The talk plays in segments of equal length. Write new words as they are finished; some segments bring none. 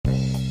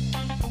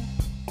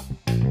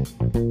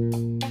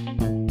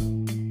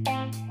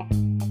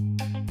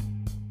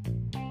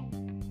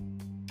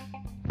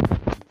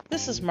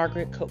This is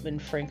Margaret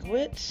Copeman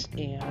Frankowitz,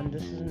 and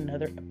this is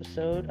another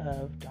episode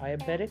of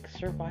Diabetic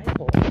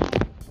Survival.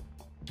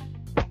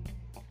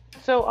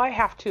 So I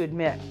have to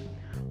admit,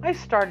 I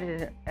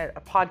started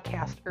a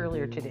podcast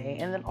earlier today,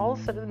 and then all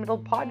of a sudden in the middle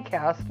of the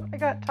podcast, I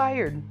got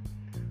tired.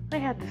 I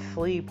had to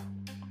sleep.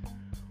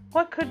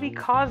 What could be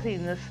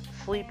causing this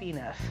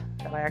sleepiness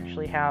that I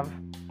actually have?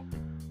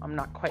 I'm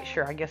not quite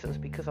sure. I guess it was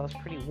because I was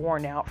pretty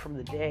worn out from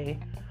the day.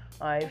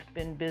 I've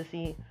been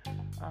busy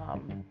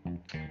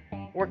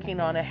working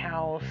on a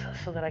house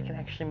so that I can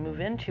actually move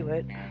into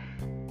it.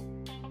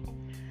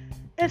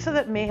 And so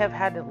that may have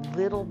had a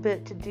little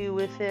bit to do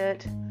with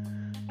it.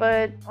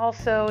 But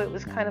also it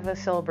was kind of a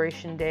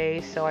celebration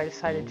day, so I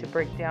decided to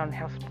break down and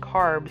have some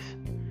carbs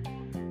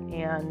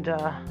and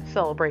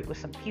celebrate with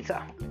some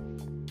pizza.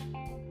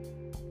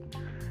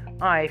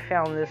 I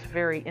found this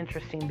very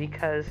interesting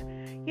because,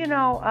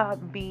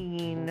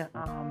 being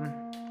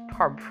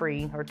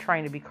carb-free or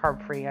trying to be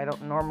carb-free, I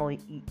don't normally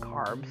eat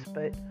carbs,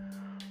 but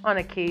on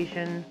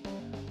occasion,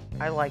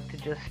 I like to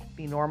just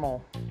be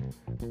normal.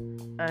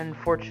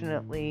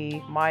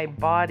 Unfortunately, my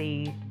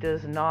body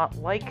does not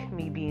like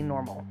me being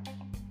normal.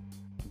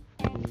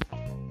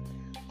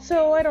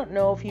 So I don't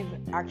know if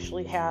you've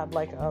actually had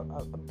like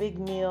a big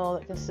meal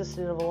that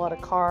consisted of a lot of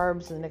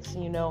carbs, and the next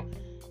thing you know,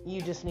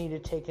 you just need to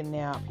take a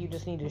nap. You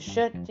just need to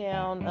shut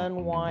down,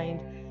 unwind,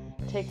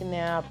 take a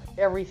nap.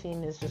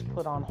 Everything is just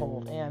put on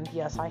hold. And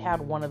yes, I had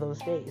one of those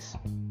days.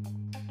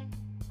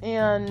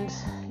 And,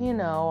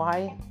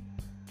 I'm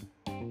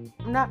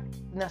not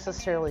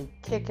necessarily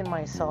kicking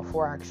myself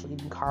for actually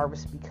eating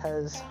carbs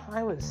because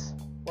I was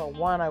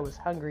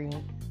hungry.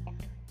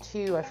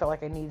 Two, I felt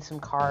like I needed some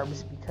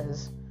carbs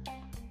because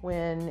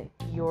when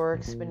you're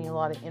expending a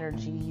lot of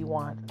energy, you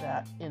want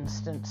that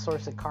instant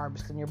source of carbs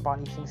because your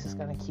body thinks it's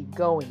going to keep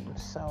going.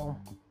 So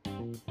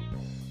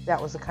that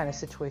was the kind of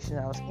situation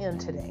that I was in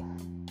today.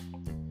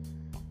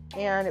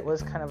 And it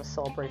was kind of a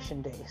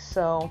celebration day.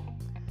 So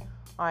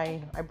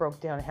I broke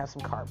down and had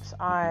some carbs.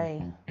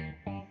 I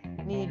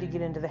need to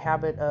get into the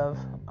habit of,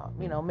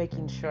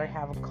 making sure I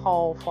have a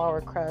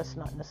cauliflower crust,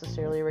 not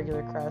necessarily a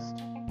regular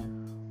crust.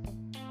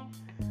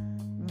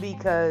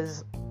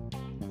 Because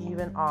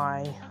even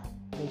I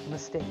make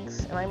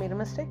mistakes. And I made a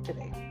mistake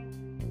today.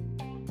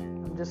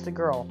 I'm just a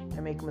girl. I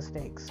make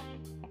mistakes.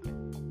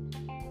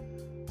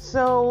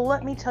 So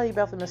let me tell you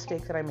about the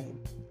mistake that I made.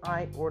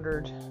 I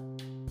ordered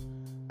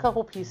a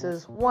couple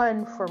pieces.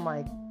 One for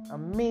my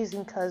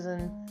amazing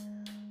cousin.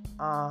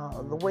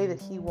 The way that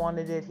he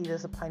wanted it, he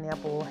does a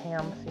pineapple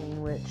ham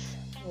thing, which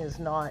is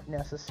not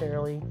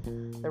necessarily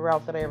the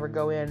route that I ever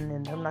go in,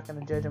 and I'm not going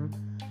to judge him.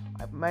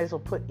 I might as well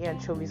put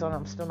anchovies on it.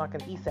 I'm still not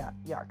going to eat that.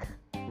 Yuck.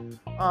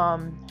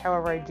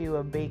 However, I do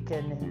a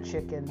bacon and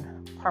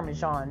chicken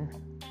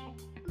parmesan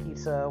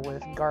pizza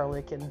with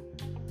garlic, and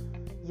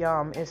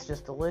yum, it's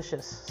just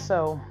delicious.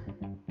 So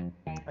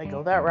I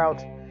go that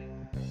route.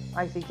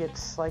 I think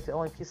it's like the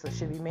only pizza that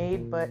should be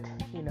made, but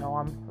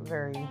I'm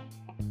very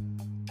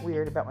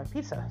weird about my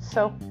pizza.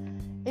 So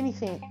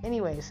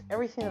anyways,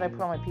 everything that I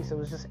put on my pizza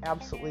was just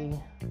absolutely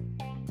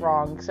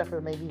wrong, except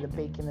for maybe the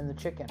bacon and the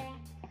chicken.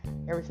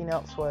 Everything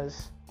else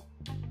was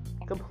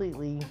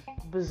completely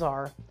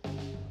bizarre.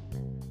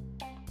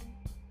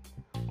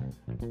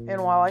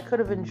 And while I could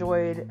have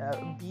enjoyed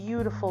a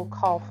beautiful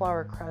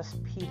cauliflower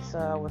crust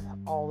pizza with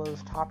all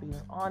those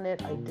toppings on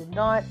it, I did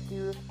not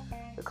do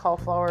the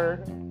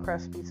cauliflower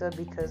crust pizza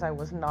because I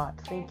was not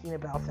thinking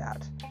about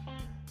that.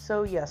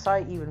 So yes,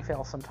 I even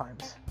fail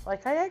sometimes.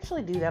 Like, I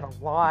actually do that a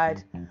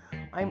lot.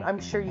 I'm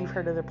sure you've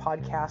heard other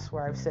podcasts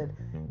where I've said,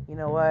 you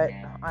know what,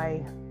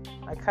 I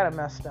kind of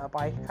messed up.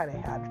 I kind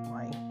of had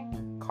my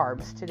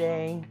carbs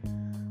today,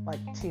 like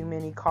too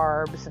many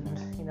carbs,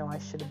 and I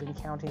should have been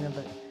counting them,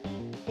 but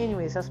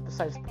anyways, that's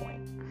besides the point.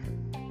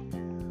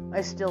 I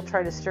still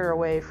try to steer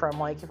away from,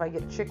 like, if I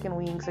get chicken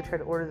wings, I try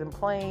to order them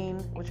plain,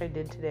 which I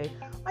did today.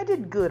 I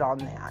did good on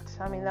that.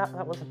 I mean,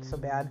 that wasn't so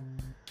bad.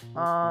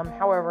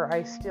 However,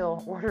 I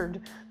still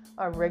ordered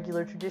a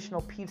regular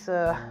traditional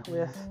pizza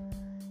with,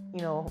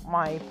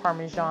 my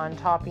Parmesan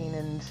topping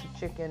and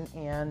chicken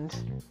and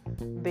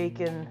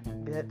bacon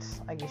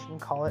bits, I guess you can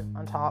call it,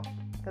 on top,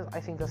 because I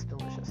think that's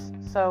delicious.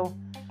 So,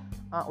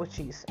 with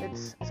cheese,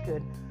 it's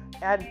good.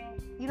 Add,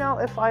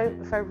 if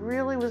I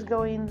really was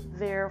going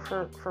there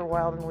for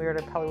wild and weird,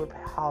 I probably would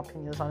put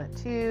jalapenos on it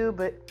too,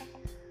 but,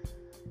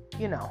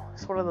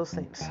 it's one of those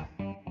things.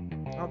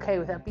 Okay,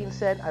 with that being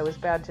said, I was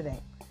bad today,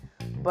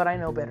 but I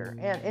know better.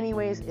 And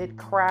anyways, it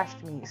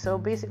crashed me. So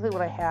basically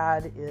what I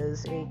had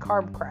is a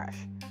carb crash.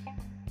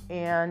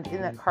 And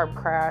in that carb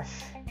crash,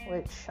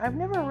 which I've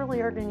never really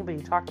heard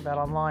anybody talk about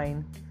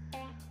online,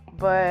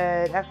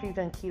 but after you've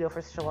done keto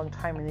for such a long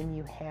time and then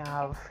you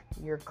have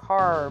your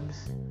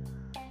carbs,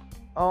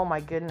 oh my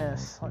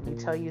goodness, let me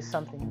tell you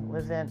something.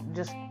 Within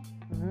just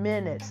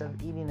minutes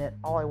of eating it,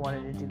 all I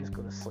wanted to do was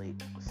go to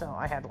sleep. So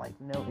I had like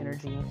no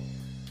energy,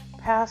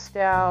 passed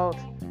out,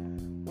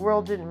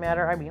 world didn't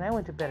matter. I mean, I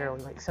went to bed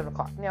early, like 7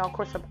 o'clock. Now, of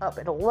course, I'm up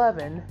at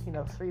 11,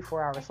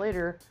 3-4 hours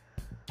later,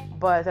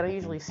 but then I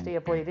usually stay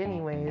up late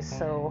anyways,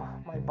 so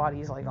my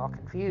body's like all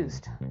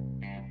confused.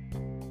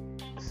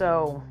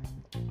 So,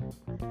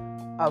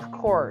 of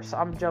course,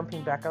 I'm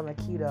jumping back on the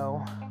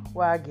keto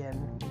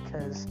wagon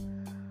because,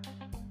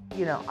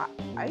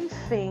 I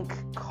think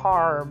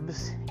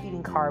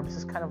eating carbs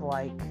is kind of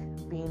like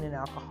being an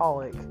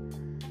alcoholic.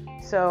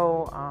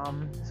 So,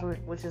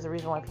 which is the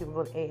reason why people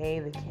go to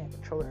AA, they can't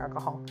control their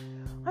alcohol.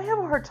 I have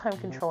a hard time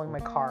controlling my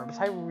carbs.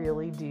 I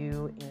really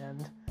do,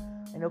 and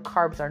I know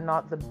carbs are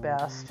not the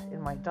best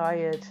in my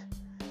diet.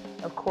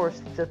 Of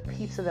course, the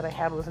pizza that I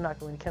had was not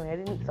going to kill me. I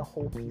didn't eat the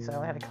whole pizza. I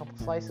only had a couple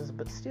slices,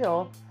 but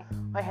still,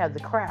 I had the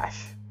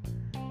crash.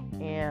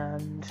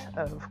 And,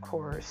 of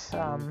course,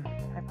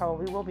 I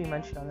probably will be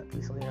munching on that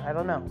pizza later. I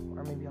don't know.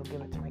 Or maybe I'll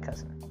give it to my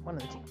cousin. One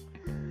of the two.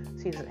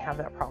 So he doesn't have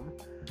that problem.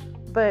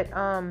 But,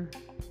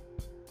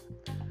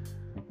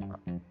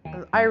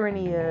 the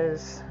irony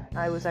is,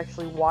 I was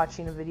actually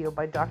watching a video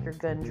by Dr.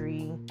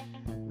 Gundry,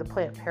 The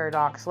Plant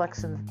Paradox,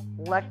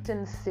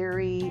 Lectin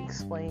Theory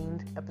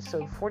Explained,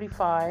 episode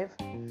 45.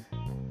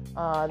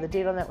 The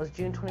date on that was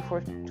June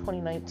 24th,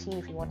 2019.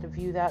 If you want to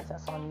view that,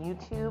 that's on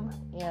YouTube.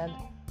 And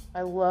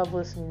I love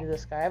listening to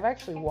this guy. I've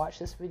actually watched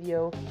this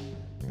video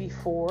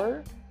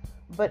before,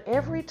 but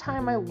every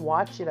time I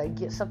watch it, I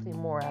get something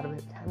more out of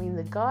it. I mean,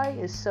 the guy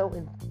is so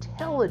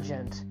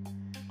intelligent.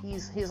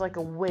 He's like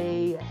a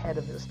way ahead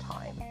of his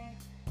time.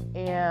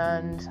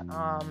 And,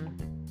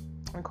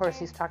 of course,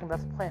 he's talking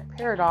about the plant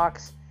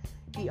paradox.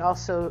 He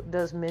also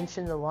does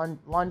mention the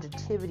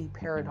longevity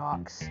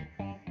paradox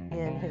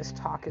in his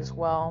talk as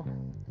well.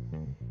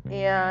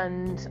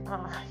 And,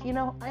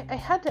 I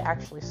had to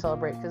actually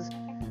celebrate because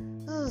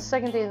this is the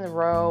second day in a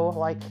row.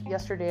 Like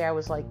yesterday, I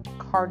was like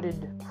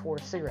carded for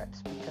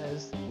cigarettes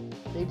because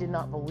they did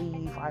not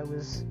believe I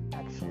was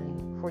actually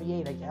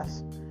 48, I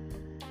guess.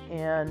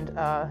 And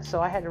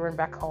so I had to run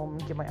back home,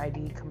 get my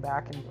ID, come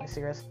back, and get my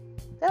cigarettes.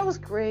 That was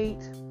great.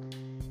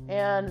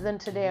 And then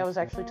today I was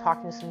actually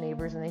talking to some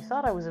neighbors, and they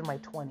thought I was in my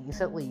 20s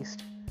at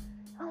least.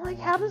 I'm like,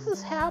 how does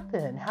this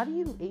happen? How do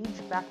you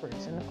age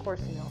backwards? And of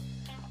course,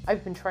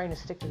 I've been trying to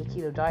stick to the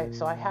keto diet,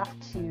 so I have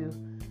to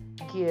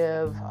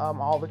give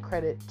all the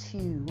credit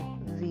to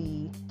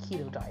the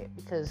keto diet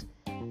because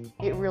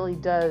it really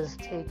does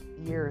take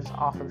years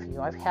off of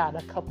you. I've had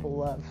a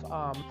couple of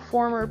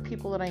former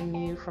people that I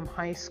knew from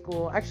high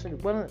school. Actually,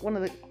 one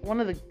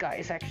of the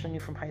guys actually knew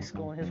from high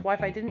school, and his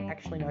wife I didn't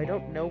actually know. I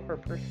don't know her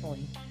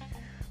personally,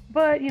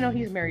 but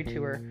he's married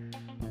to her.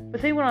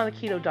 But they went on the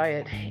keto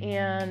diet,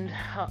 and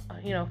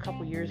a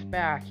couple years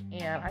back,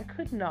 and I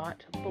could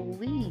not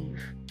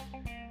believe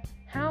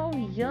how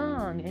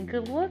young and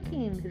good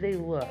looking they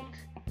looked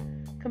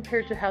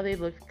compared to how they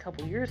looked a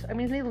couple years. I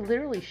mean, they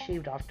literally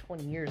shaved off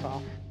 20 years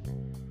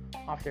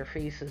off their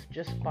faces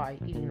just by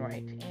eating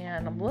right.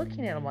 And I'm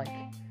looking at them like,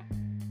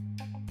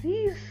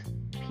 these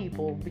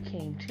people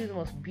became two of the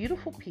most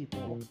beautiful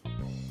people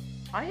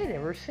I had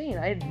ever seen.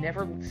 I had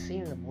never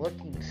seen them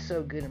looking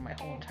so good in my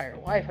whole entire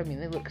life. I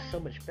mean, they look so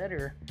much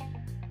better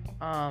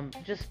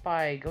just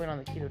by going on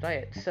the keto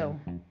diet. So,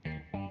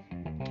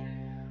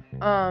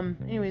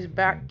 anyways,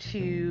 back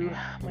to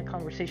my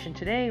conversation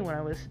today when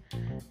I was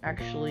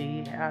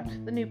actually at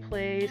the new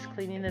place,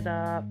 cleaning it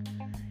up,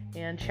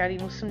 and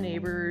chatting with some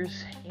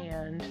neighbors,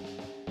 and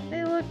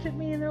they looked at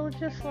me and they were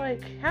just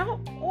like,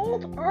 how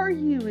old are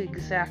you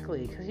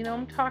exactly? Because,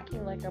 I'm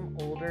talking like I'm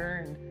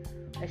older and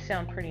I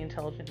sound pretty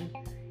intelligent. And,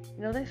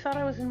 they thought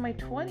I was in my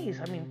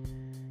 20s. I mean,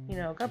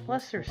 God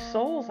bless their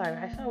souls.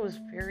 I thought it was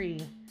very,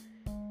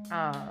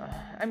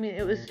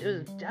 it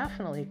was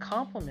definitely a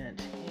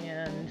compliment.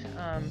 And,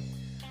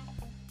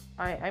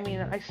 I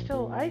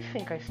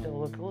think I still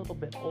look a little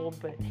bit old,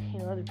 but,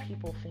 other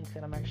people think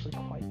that I'm actually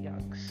quite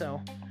young.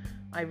 So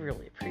I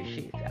really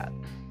appreciate that.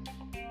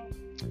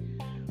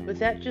 But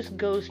that just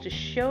goes to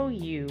show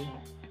you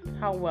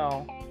how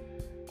well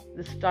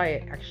this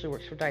diet actually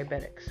works for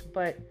diabetics.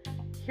 But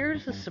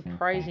here's the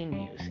surprising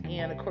news.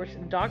 And, of course,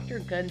 in Dr.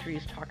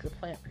 Gundry's talk, The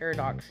Plant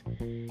Paradox,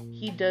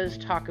 he does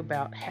talk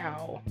about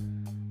how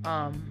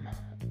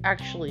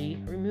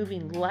actually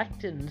removing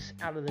lectins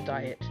out of the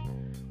diet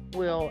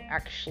will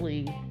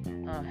actually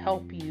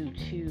help you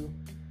to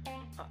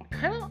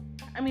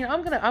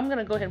I'm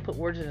gonna go ahead and put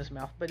words in his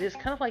mouth, but it's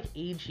kind of like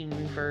aging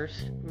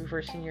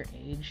reversing your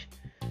age.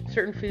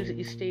 Certain foods that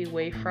you stay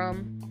away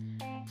from,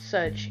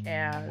 such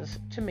as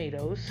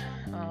tomatoes.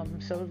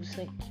 So just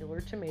think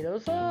killer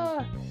tomatoes.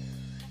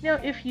 Now,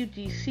 if you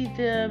de-seed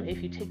them,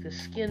 if you take the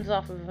skins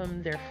off of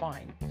them, they're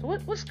fine. So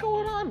what's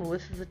going on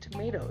with the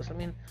tomatoes? I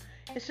mean,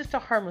 it's just a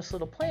harmless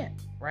little plant,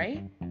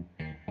 right?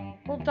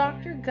 Well,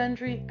 Dr.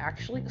 Gundry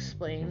actually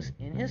explains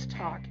in his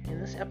talk in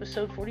this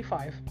episode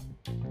 45,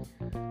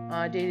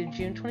 dated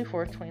June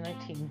 24th,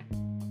 2019,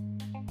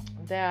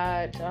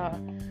 that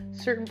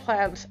certain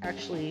plants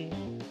actually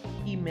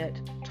emit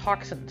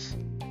toxins.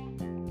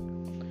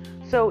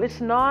 So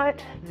it's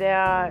not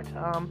that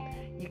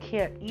you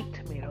can't eat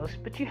tomatoes. tomatoes,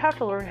 but you have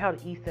to learn how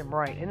to eat them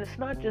right. And it's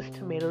not just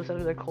tomatoes that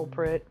are the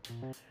culprit.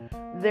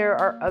 There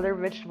are other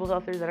vegetables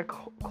out there that are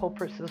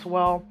culprits as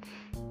well.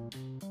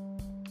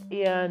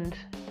 And,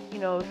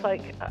 it's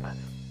like,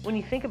 when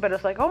you think about it,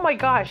 it's like, oh my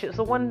gosh, it's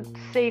the one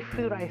safe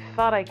food I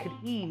thought I could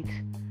eat.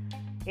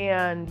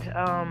 And,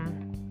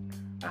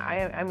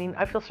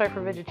 I feel sorry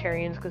for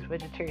vegetarians, because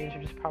vegetarians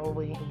are just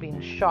probably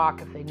being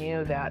shocked if they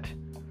knew that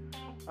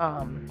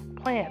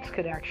plants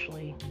could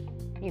actually,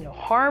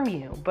 harm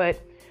you.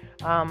 But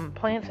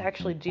plants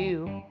actually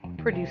do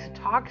produce a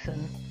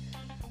toxin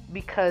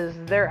because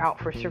they're out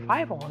for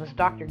survival. And as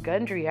Dr.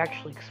 Gundry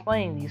actually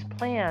explained, these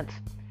plants,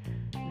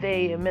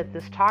 they emit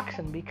this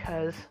toxin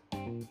because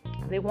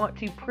they want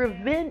to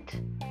prevent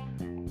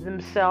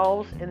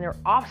themselves and their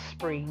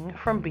offspring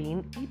from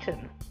being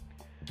eaten.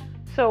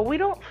 So we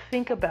don't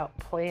think about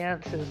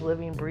plants as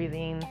living,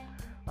 breathing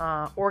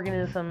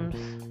organisms,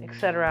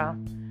 etc.,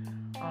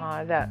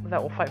 that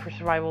will fight for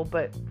survival.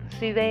 But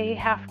see, they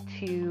have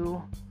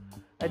to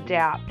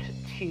adapt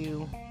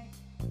to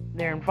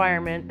their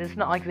environment. It's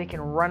not like they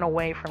can run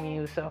away from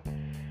you. So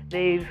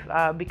they've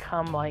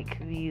become like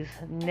these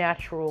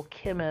natural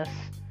chemists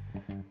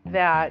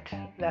that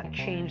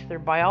change their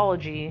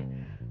biology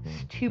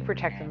to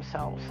protect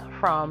themselves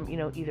from,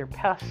 either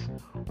pests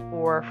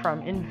or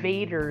from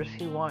invaders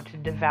who want to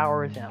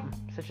devour them,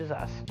 such as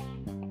us.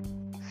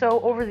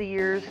 So over the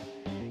years,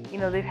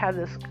 they've had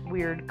this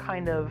weird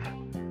kind of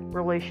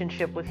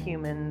relationship with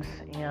humans,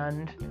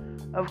 and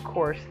of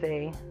course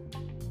they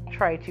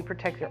try to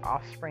protect their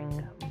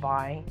offspring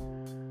by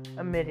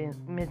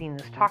emitting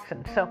this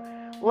toxin. So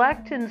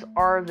lectins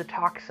are the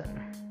toxin.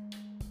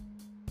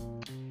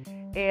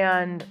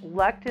 And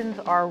lectins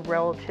are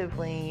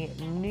relatively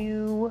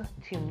new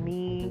to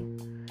me.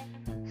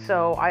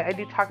 So I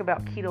do talk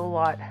about keto a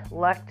lot.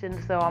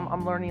 Lectins, though,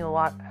 I'm learning a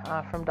lot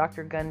from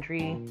Dr.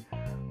 Gundry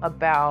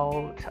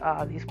about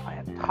these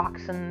plant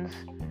toxins,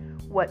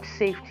 what's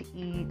safe to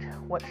eat,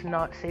 what's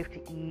not safe to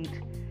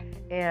eat,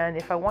 and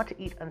if I want to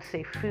eat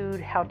unsafe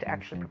food, how to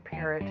actually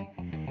prepare it.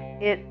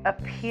 It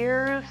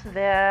appears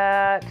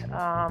that,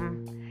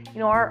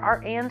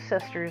 our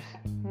ancestors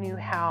knew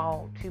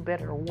how to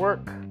better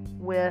work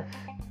with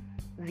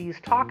these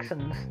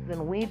toxins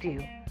than we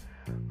do.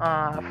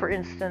 For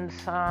instance,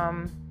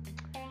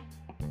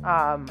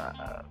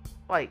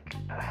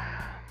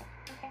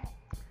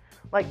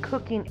 like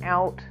cooking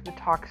out the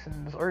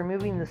toxins, or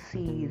removing the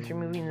seeds,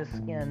 removing the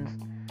skins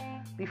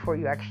before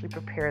you actually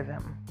prepare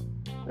them.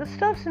 This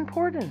stuff's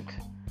important.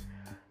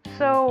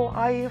 So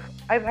I've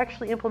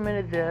actually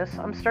implemented this.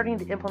 I'm starting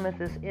to implement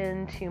this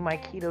into my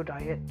keto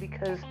diet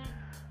because,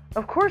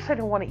 of course, I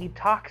don't want to eat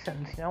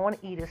toxins. I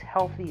want to eat as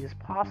healthy as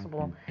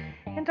possible.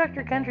 And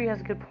Dr. Gundry has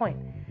a good point.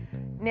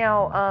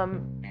 Now,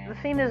 the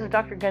thing is that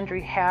Dr.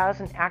 Gundry has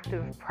an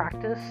active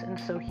practice, and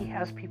so he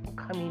has people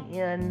coming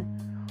in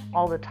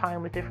all the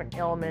time with different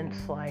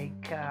ailments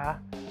like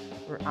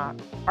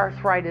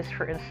arthritis,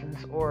 for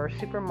instance, or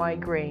super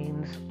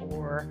migraines,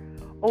 or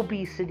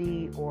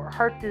obesity, or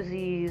heart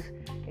disease,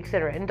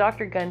 etc. And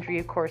Dr. Gundry,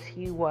 of course,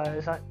 he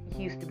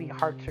used to be a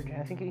heart surgeon.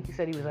 I think he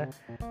said he was a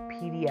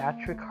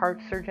pediatric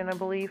heart surgeon, I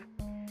believe.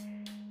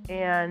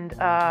 And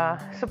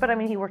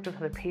he worked with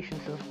other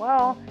patients as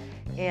well.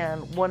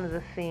 And one of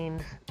the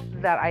things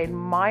that I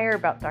admire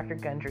about Dr.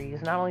 Gundry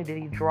is not only did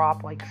he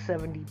drop like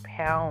 70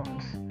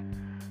 pounds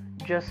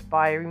just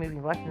by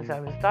removing lectins out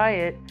of his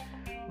diet,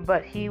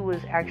 but he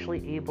was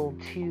actually able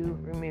to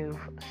remove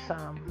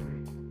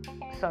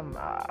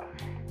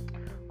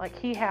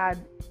he had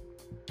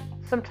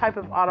some type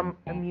of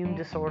autoimmune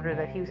disorder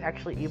that he was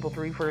actually able to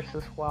reverse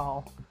as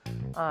well,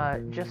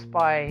 just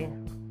by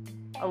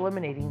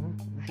eliminating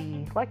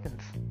the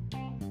lectins.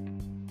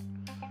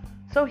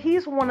 So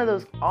he's one of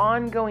those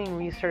ongoing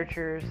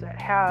researchers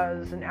that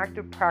has an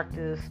active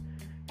practice,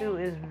 who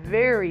is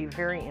very,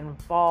 very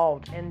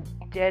involved and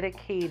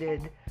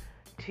dedicated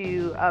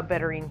to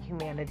bettering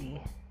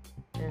humanity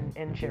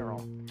in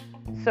general.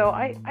 So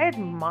I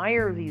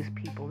admire these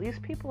people. These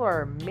people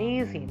are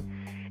amazing.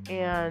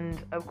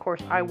 And of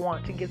course, I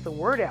want to get the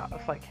word out.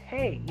 It's like,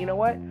 hey, you know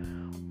what?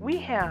 We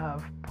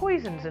have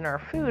poisons in our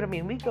food.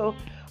 We go,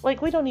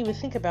 we don't even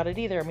think about it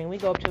either. We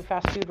go up to a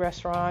fast food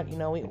restaurant,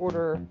 we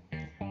order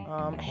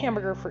a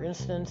hamburger, for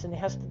instance, and it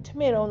has the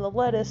tomato and the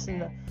lettuce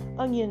and the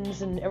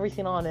onions and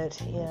everything on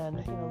it, and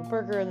the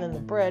burger and then the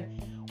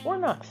bread. We're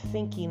not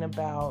thinking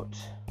about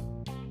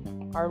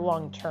our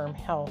long-term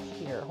health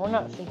here. We're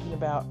not thinking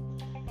about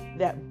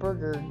that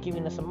burger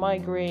giving us a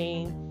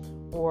migraine,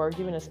 or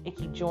giving us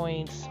achy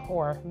joints,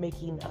 or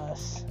making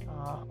us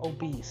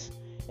obese.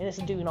 And it's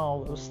doing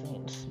all those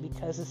things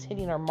because it's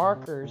hitting our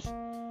markers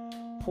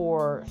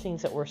for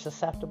things that we're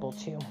susceptible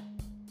to.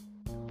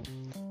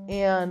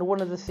 And one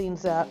of the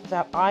things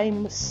that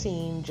I'm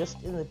seeing just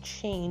in the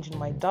change in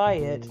my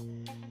diet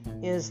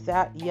is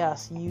that,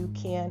 yes, you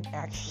can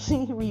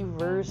actually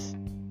reverse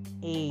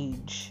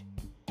age.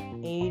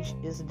 Age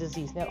is a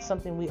disease. Now, it's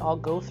something we all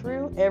go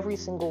through. Every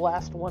single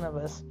last one of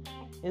us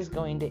is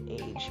going to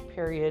age,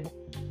 period.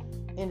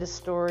 End of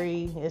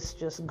story. It's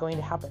just going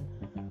to happen.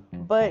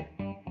 But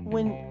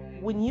when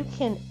when you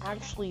can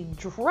actually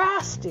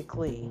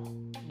drastically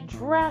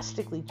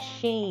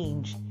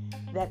change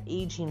that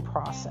aging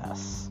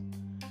process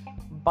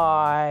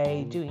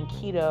by doing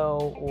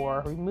keto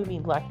or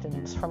removing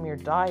lectins from your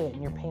diet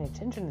and you're paying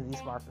attention to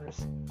these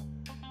markers,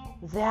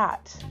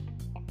 that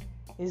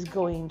is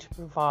going to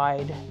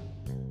provide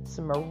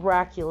some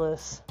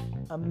miraculous,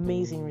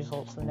 amazing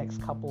results in the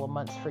next couple of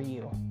months for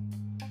you.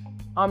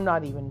 I'm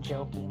not even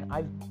joking.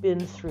 I've been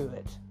through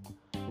it.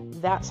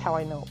 That's how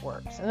I know it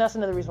works. And that's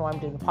another reason why I'm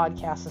doing the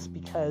podcast, is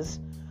because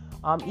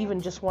even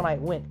just when I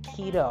went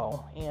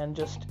keto and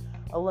just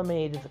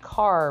eliminated the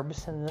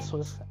carbs, and this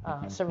was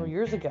several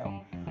years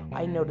ago,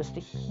 I noticed a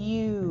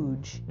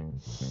huge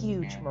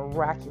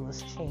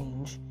miraculous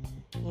change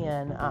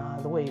in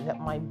the way that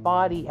my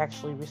body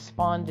actually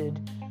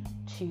responded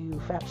to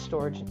fat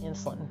storage and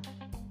insulin.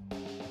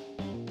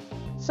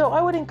 So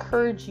I would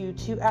encourage you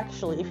to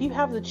actually, if you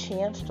have the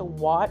chance to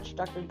watch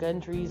Dr.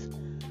 Gundry's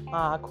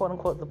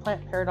quote-unquote The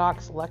Plant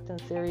Paradox Lectin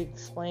Theory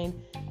Explained,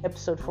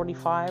 episode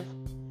 45,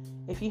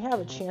 if you have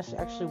a chance to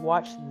actually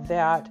watch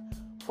that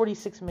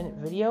 46-minute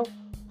video,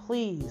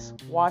 please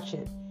watch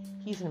it.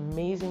 He's an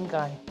amazing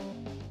guy.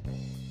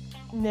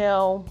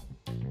 Now,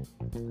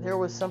 there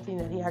was something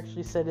that he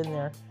actually said in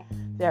there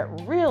that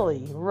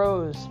really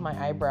rose my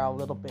eyebrow a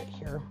little bit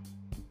here.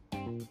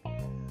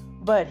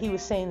 But he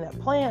was saying that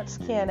plants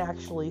can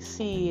actually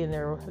see, and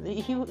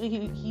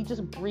he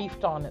just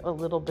briefed on it a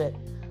little bit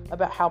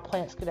about how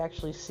plants could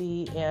actually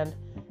see and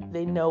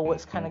they know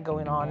what's kind of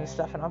going on and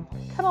stuff. And I'm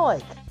kind of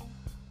like,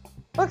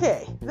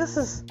 okay, this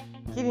is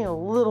getting a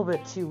little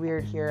bit too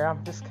weird here.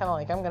 I'm just kind of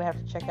like, I'm going to have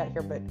to check out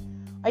here. But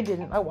I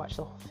didn't. I watched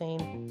the whole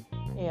thing.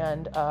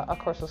 And, of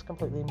course, I was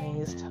completely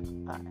amazed.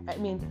 I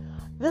mean,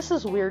 this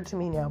is weird to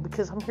me now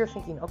because I'm here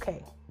thinking,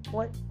 okay,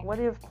 what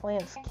if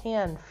plants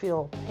can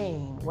feel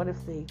pain? What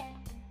if they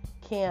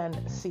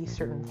can see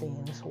certain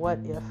things? What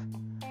if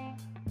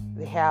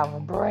they have a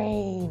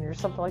brain or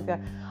something like that?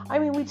 I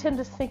mean, we tend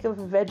to think of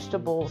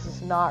vegetables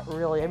as not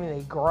really, I mean,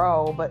 they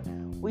grow, but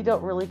we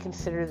don't really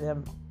consider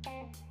them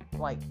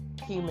like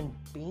human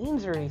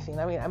beings or anything.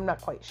 I mean, I'm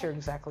not quite sure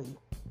exactly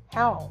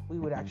how we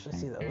would actually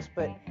see those,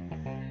 but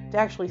to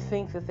actually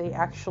think that they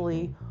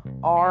actually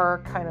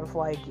are kind of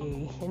like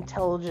a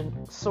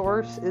intelligent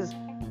source is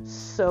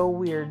so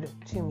weird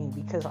to me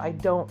because I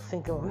don't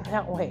think of them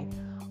that way.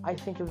 I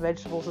think of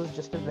vegetables as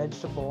just a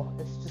vegetable.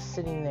 It's just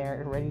sitting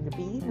there and ready to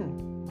be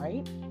eaten,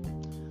 right?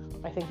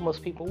 I think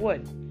most people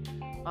would.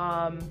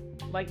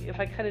 Like if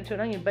I cut into an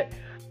onion, but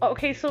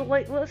okay, so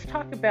like let's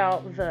talk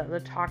about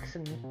the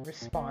toxin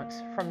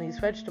response from these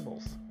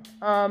vegetables.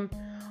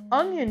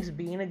 Onions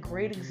being a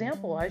great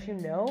example. As you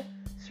know,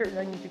 certain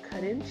onions you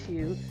cut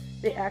into,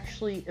 they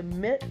actually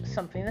emit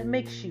something that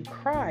makes you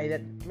cry,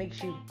 that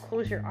makes you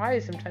close your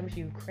eyes. Sometimes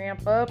you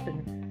cramp up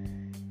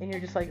and you're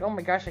just like, oh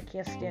my gosh, I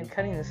can't stand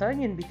cutting this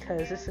onion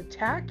because it's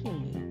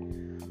attacking me.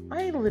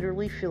 I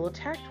literally feel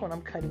attacked when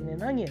I'm cutting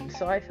an onion.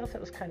 So I thought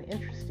that was kind of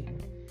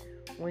interesting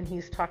when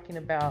he's talking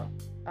about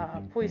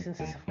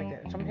poisons and stuff like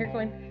that. So I'm here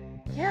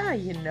going, yeah,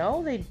 you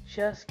know, they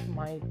just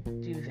might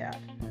do that.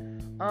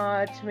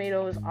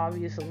 Tomato is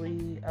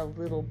obviously a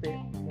little bit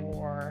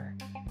more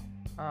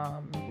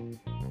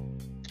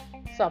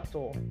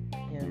subtle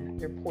in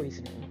their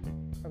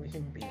poisoning of a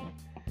human being,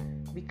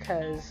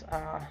 because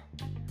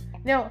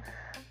now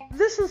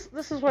this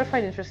is what I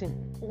find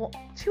interesting. Well,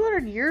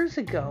 200 years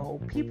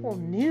ago, people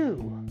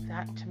knew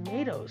that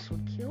tomatoes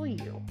would kill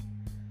you,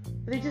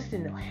 but they just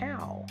didn't know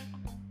how.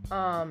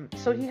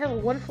 So he has a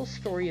wonderful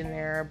story in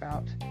there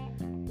about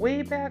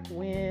way back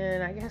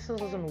when, I guess this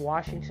was in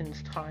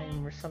Washington's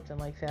time or something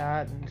like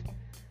that, and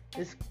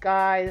this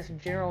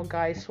general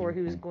guy swore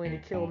he was going to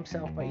kill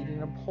himself by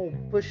eating a whole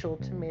bushel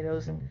of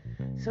tomatoes, and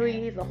so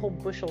he ate the whole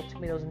bushel of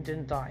tomatoes and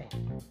didn't die.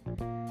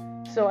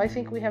 So I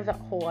think we have that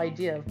whole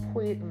idea of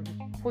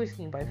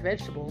poisoning by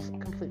vegetables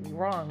completely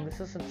wrong. This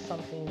isn't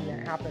something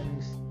that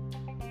happens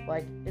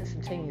like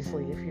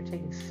instantaneously if you're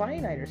taking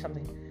cyanide or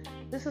something.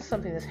 This is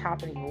something that's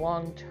happening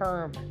long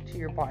term to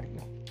your body.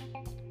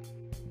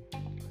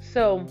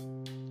 So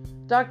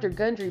Dr.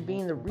 Gundry,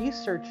 being the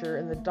researcher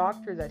and the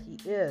doctor that he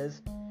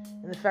is,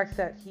 and the fact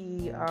that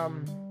he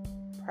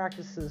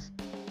practices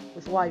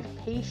with live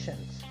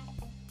patients,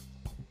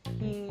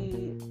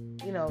 he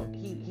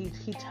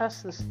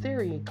tests this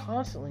theory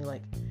constantly.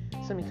 Like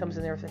somebody comes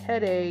in there with a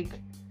headache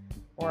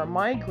or a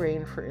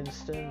migraine, for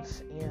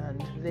instance,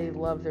 and they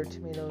love their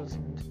tomatoes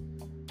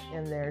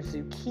and their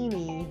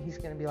zucchini, he's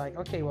going to be like,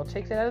 okay, well,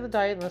 take that out of the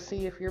diet and let's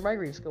see if your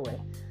migraines go away.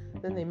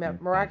 Then they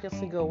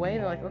miraculously go away,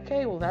 and they're like,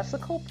 okay, well, that's the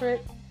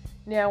culprit.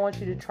 Now I want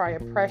you to try a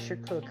pressure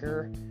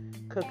cooker,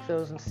 cook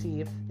those and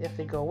see if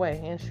they go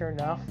away. And sure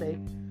enough, they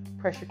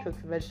pressure cook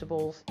the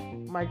vegetables,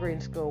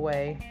 migraines go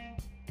away,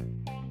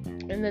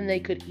 and then they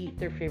could eat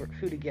their favorite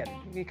food again.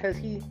 Because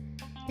he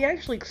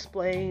actually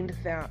explained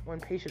that when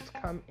patients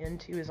come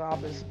into his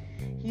office,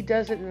 he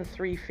does it in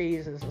 3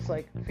 phases. It's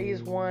like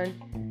phase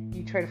 1,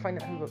 you try to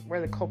find out where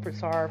the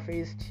culprits are.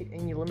 Phase 2,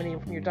 and you eliminate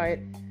them from your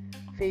diet.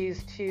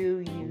 Phase 2,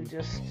 you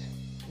just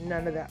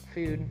none of that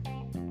food.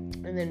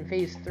 And then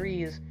phase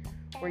 3 is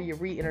where you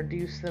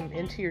reintroduce them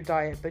into your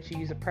diet, but you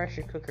use a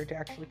pressure cooker to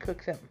actually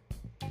cook them.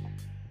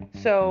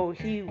 So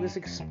he was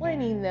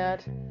explaining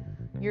that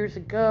years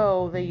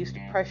ago they used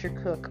to pressure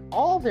cook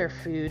all their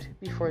food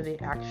before they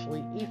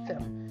actually ate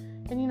them.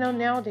 And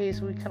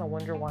nowadays we kind of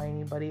wonder why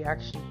anybody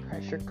actually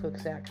pressure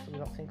cooks that, because we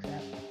don't think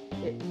that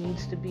it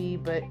needs to be.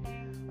 But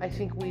I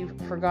think we've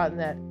forgotten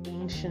that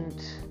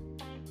ancient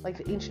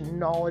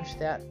knowledge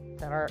that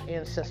our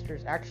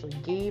ancestors actually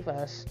gave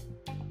us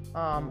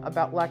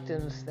about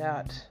lectins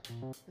that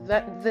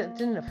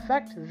didn't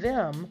affect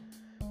them,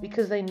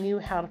 because they knew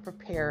how to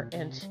prepare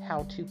and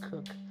how to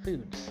cook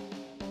foods.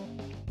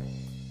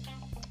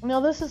 Now,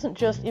 this isn't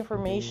just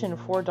information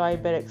for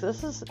diabetics.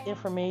 This is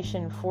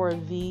information for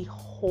the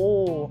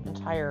whole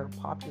entire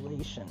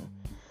population.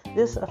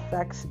 This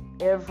affects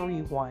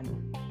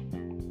everyone.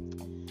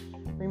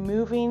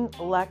 Removing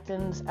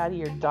lectins out of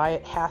your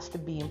diet has to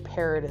be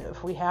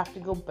imperative. We have to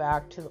go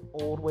back to the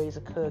old ways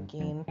of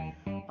cooking.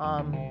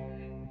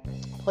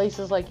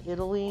 Places like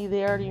Italy,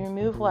 they already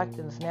remove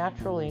lectins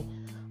naturally.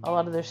 A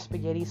lot of their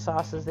spaghetti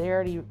sauces, they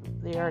already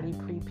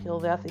pre-peel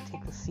that. They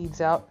take the seeds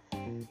out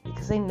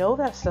because they know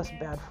that stuff's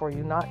bad for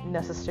you, not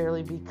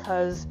necessarily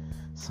because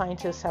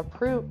scientists have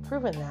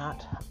proven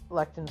that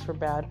lectins were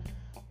bad,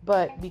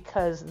 but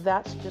because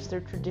that's just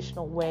their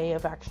traditional way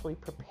of actually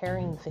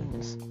preparing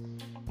things.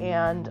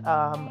 And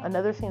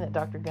another thing that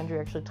Dr. Gundry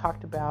actually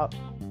talked about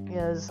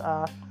is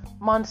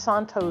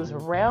Monsanto's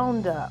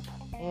Roundup.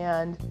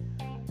 And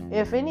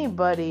if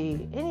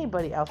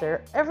anybody out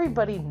there,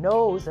 everybody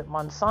knows that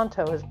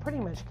Monsanto has pretty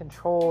much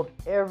controlled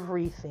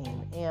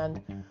everything.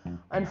 And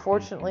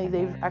unfortunately,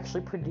 they've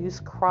actually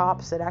produced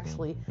crops that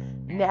actually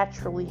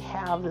naturally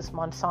have this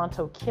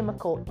Monsanto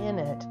chemical in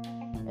it.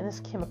 And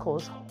this chemical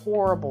is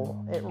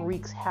horrible. It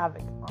wreaks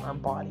havoc on our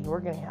body. We're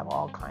going to have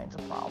all kinds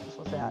of problems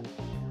with that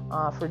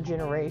for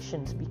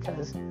generations,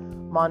 because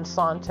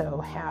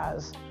Monsanto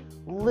has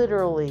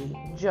literally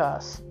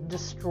just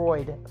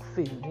destroyed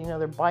food.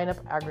 They're buying up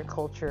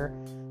agriculture.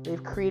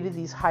 They've created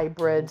these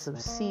hybrids of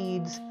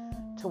seeds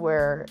to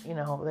where,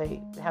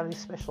 they have these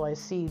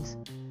specialized seeds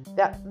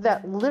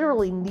that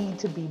literally need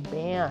to be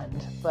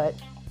banned, but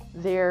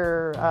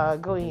they're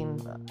going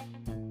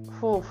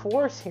full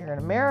force here in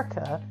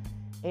America.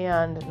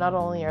 And not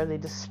only are they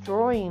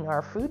destroying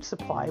our food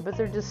supply, but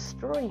they're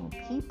destroying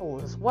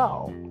people as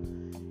well.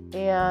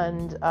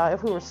 And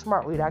if we were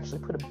smart, we'd actually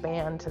put a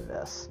ban to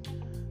this.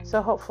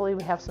 So hopefully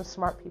we have some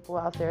smart people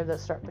out there that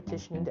start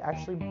petitioning to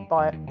actually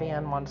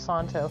ban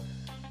Monsanto.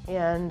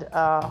 And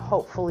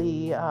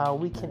hopefully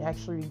we can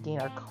actually regain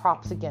our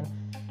crops again.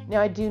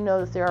 Now, I do know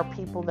that there are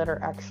people that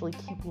are actually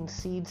keeping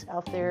seeds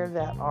out there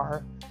that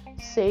are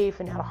safe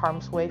and out of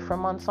harm's way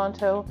from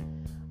Monsanto.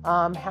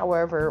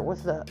 However,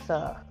 with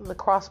the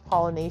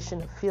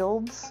cross-pollination of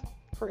fields,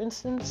 for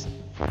instance,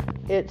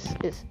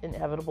 it's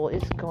inevitable.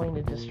 It's going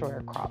to destroy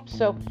our crops.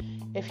 So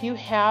if you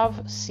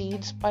have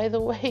seeds, by the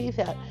way,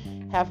 that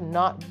have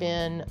not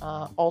been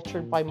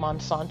altered by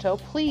Monsanto,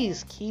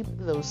 please keep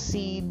those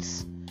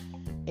seeds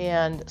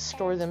and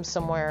store them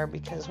somewhere,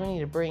 because we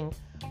need to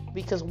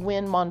because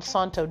when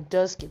Monsanto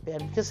does get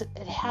banned, because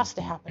it has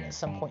to happen at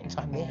some point in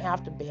time, they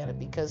have to ban it,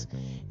 because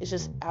it's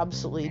just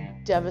absolutely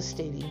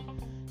devastating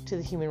to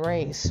the human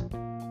race.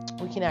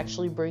 We can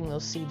actually bring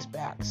those seeds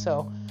back.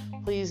 So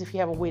please, if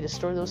you have a way to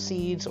store those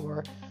seeds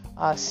or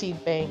a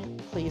seed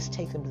bank, please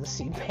take them to the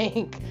seed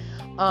bank.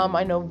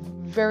 I know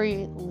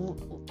very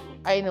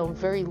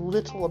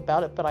little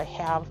about it, but I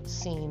have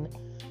seen,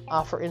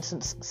 for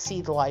instance,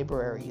 seed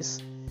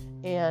libraries.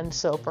 And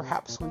so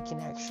perhaps we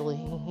can actually,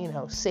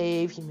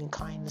 save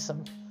humankind in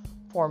some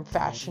form,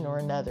 fashion, or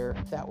another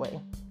that way.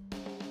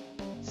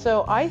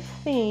 So I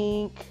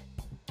think,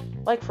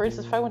 like, for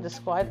instance, if I went to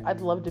school,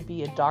 I'd love to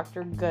be a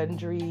Dr.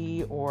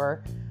 Gundry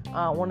or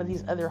one of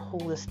these other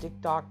holistic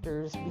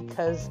doctors,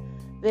 because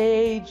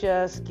they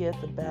just get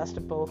the best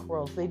of both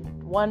worlds. They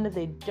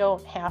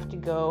don't have to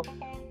go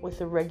with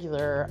the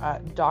regular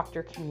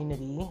doctor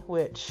community,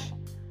 which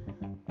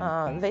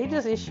they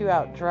just issue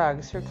out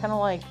drugs. They're kind of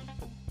like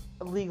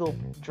illegal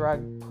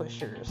drug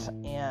pushers,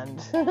 and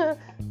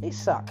they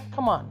suck.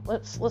 Come on,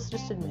 let's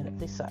just admit it,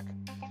 they suck.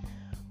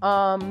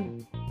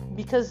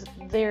 Because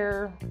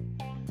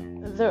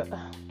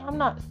I'm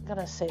not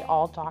gonna say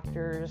all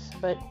doctors,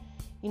 but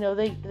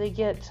they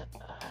get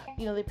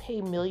they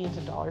pay millions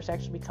of dollars to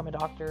actually become a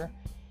doctor,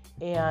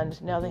 and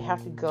now they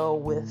have to go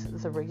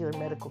with the regular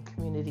medical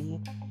community,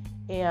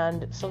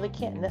 and so they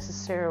can't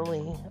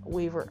necessarily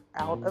waver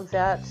out of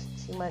that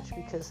too much,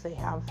 because they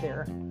have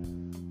their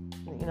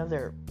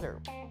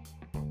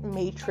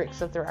matrix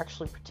that they're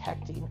actually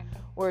protecting.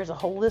 Whereas a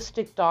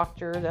holistic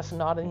doctor that's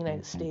not in the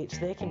United States,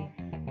 they can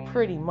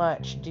pretty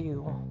much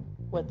do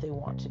what they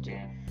want to do.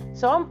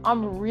 So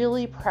I'm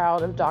really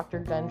proud of Dr.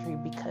 Gundry,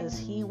 because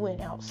he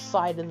went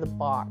outside of the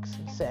box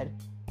and said,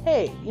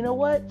 hey, you know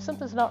what?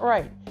 Something's not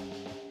right.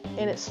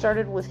 And it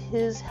started with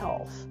his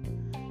health.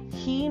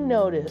 He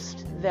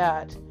noticed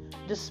that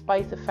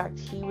despite the fact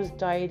he was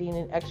dieting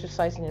and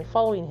exercising and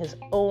following his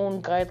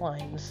own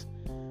guidelines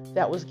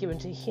that was given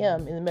to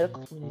him in the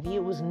medical community,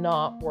 it was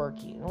not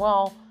working.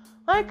 Well,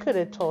 I could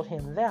have told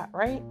him that,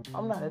 right?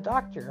 I'm not a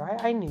doctor.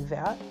 I knew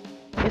that.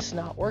 It's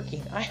not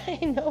working. I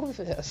know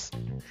this.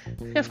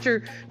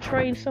 After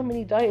trying so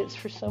many diets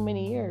for so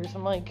many years,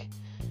 I'm like,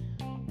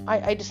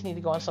 I just need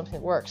to go on something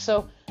that works.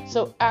 So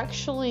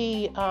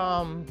actually,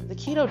 the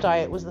keto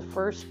diet was the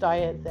first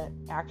diet that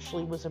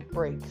actually was a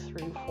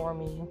breakthrough for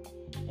me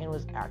and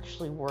was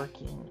actually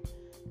working.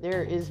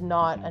 There is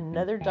not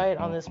another diet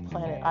on this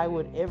planet I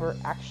would ever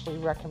actually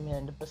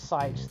recommend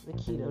besides the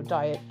keto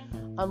diet,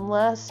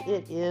 unless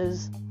it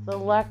is the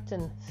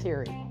lectin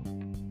theory.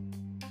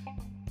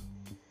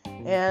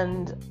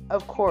 And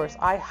of course,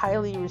 I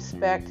highly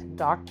respect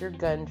Dr.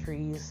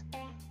 Gundry's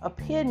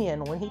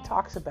opinion when he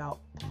talks about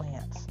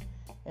plants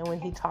and when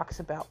he talks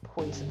about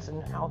poisons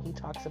and how he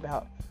talks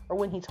about, or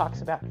when he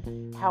talks about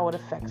how it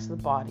affects the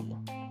body.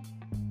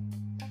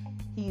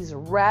 He's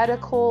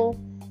radical,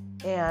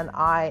 and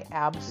I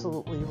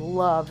absolutely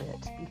love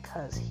it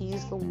because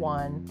he's the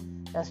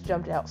one that's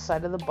jumped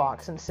outside of the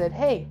box and said,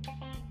 hey,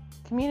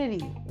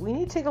 community, we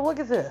need to take a look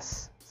at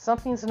this.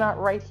 Something's not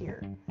right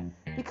here.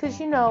 Because,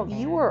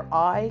 you or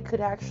I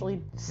could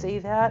actually say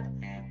that,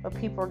 but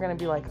people are going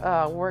to be like,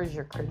 where's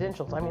your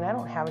credentials? I mean, I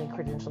don't have any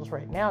credentials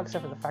right now,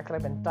 except for the fact that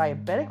I've been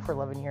diabetic for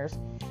 11 years,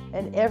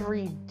 and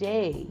every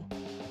day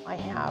I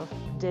have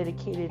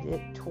dedicated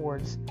it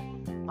towards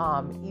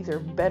either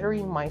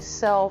bettering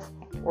myself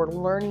or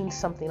learning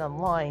something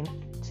online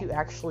to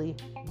actually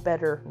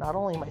better not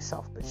only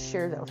myself, but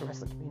share that with the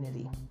rest of the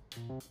community.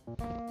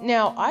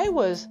 Now, I'm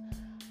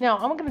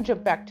going to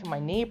jump back to my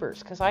neighbors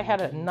because I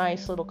had a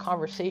nice little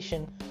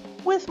conversation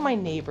with my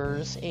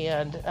neighbors,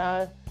 and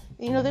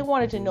they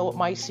wanted to know what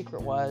my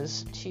secret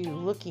was to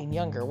looking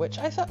younger, which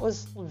I thought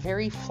was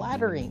very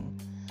flattering.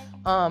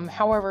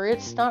 However,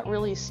 it's not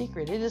really a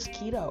secret. It is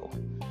keto.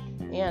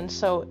 And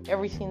so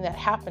everything that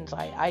happens,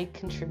 I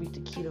contribute to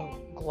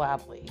keto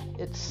gladly.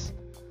 It's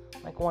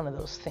like one of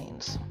those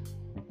things.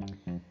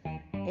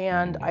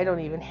 And I don't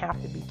even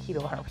have to be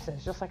keto 100%.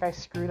 It's just like I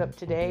screwed up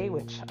today,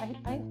 which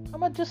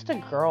I'm just a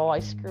girl. I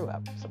screw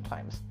up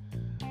sometimes.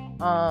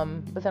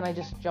 But then I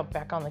just jump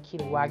back on the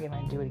keto wagon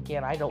and do it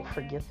again. I don't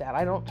forget that.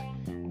 I don't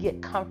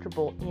get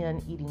comfortable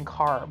in eating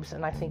carbs.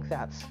 And I think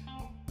that's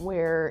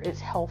where it's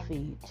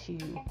healthy to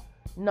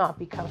not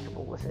be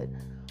comfortable with it.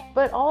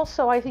 But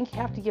also, I think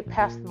you have to get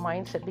past the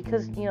mindset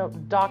because,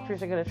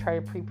 doctors are going to try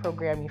to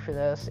pre-program you for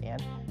this,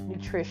 and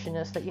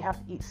nutritionists that you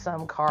have to eat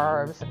some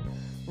carbs, and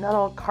not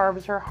all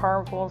carbs are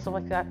harmful and stuff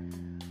like that.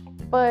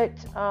 But,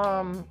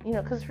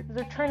 because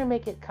they're trying to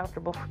make it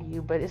comfortable for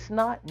you, but it's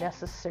not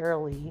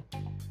necessarily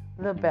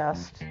the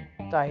best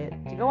diet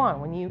to go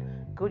on. When you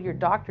go to your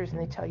doctors and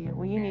they tell you,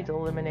 well, you need to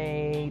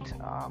eliminate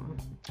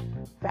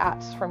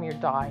fats from your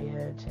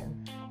diet,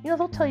 and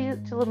they'll tell you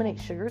to eliminate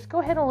sugars. Go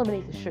ahead and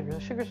eliminate the sugars.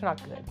 The sugars are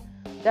not good.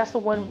 That's the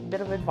one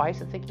bit of advice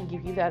that they can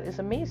give you that is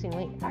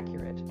amazingly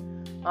accurate.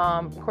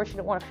 Of course, you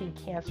don't want to feed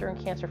cancer, and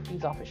cancer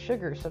feeds off of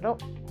sugar, so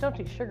don't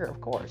do sugar, of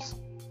course.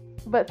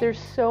 But there's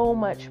so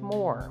much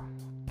more,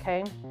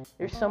 okay?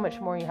 There's so much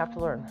more you have to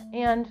learn.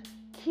 And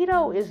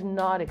keto is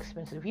not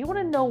expensive. If you want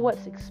to know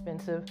what's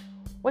expensive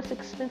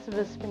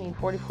is spending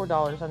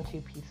 $44 on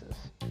 2 pizzas.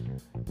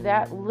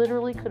 That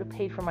literally could have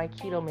paid for my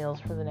keto meals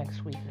for the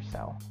next week or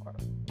so,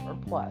 or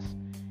plus.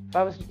 If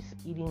I was just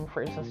eating,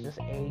 for instance, just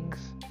eggs,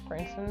 for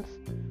instance,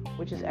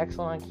 which is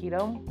excellent on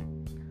keto,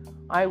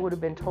 I would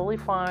have been totally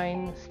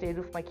fine, stayed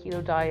with my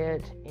keto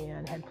diet,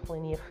 and had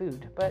plenty of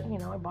food. But,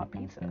 I bought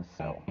pizza,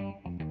 so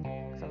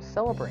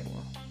celebrating.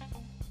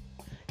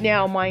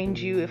 Now, mind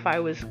you, if I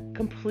was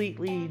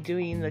completely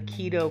doing the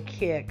keto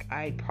kick,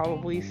 I'd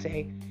probably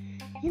say,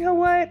 you know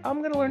what, I'm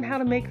going to learn how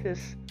to make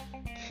this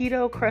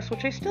keto crust,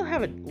 which I still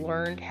haven't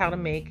learned how to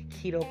make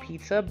keto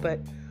pizza, but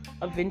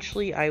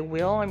eventually I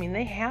will. I mean,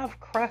 they have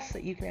crusts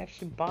that you can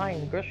actually buy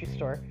in the grocery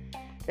store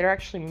that are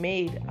actually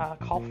made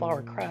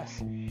cauliflower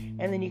crusts, and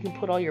then you can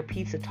put all your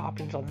pizza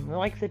toppings on them,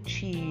 like the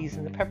cheese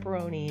and the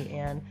pepperoni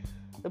and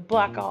the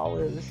black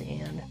olives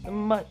and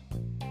the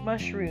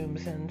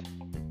mushrooms and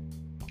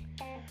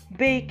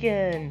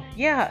bacon.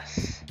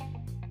 Yes,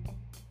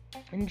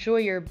 enjoy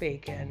your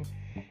bacon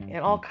and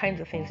all kinds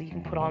of things that you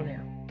can put on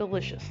there.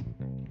 Delicious.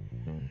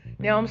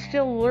 Now, I'm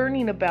still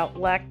learning about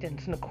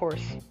lectins, and of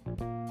course,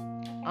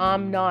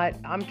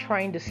 I'm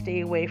trying to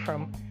stay away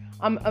from,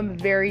 I'm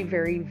very,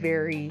 very,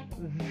 very,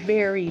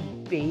 very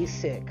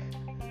basic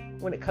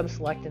when it comes to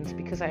lectins,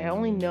 because I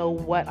only know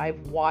what I've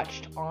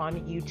watched on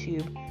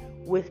YouTube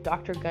with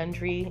Dr.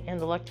 Gundry and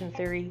the lectin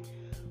theory,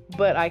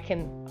 but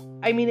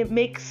it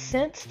makes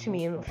sense to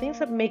me, and the things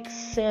that make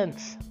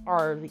sense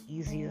are the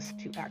easiest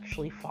to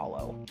actually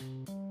follow.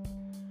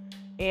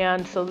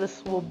 And so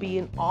this will be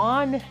an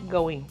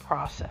ongoing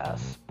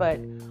process, but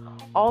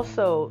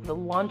also the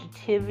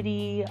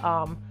longevity,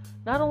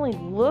 not only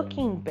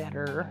looking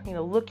better,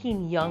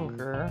 looking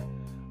younger,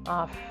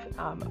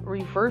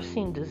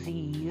 reversing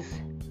disease,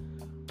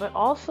 but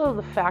also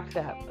the fact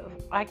that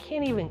I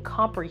can't even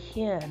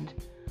comprehend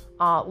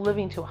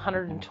living to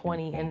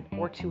 120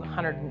 or to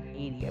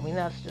 180. I mean,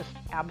 that's just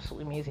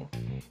absolutely amazing.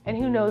 And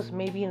who knows,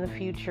 maybe in the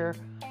future,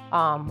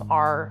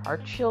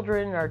 our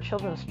children, our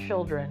children's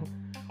children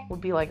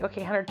would be like,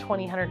 okay,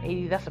 120,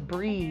 180, that's a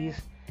breeze.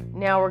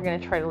 Now we're going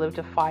to try to live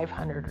to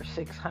 500 or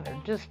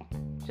 600. Just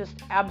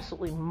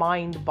absolutely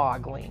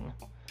mind-boggling.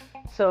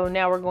 So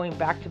now we're going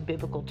back to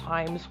biblical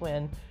times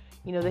when,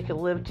 they could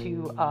live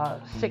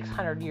to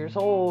 600 years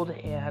old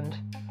and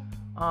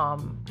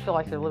feel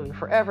like they're living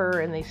forever,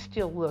 and they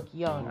still look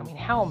young. I mean,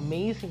 how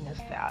amazing is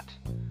that?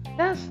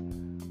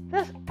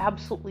 That's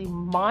absolutely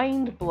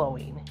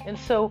mind-blowing. And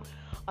so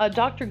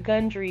Dr.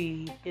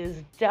 Gundry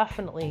is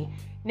definitely,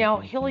 now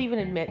he'll even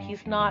admit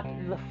he's not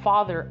the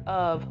father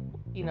of,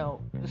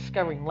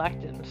 discovering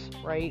lectins,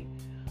 right?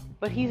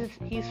 But he's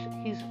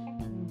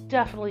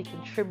definitely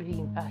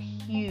contributing a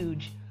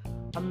huge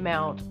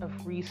amount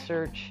of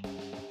research,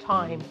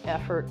 time,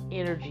 effort,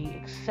 energy,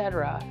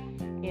 etc.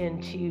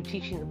 into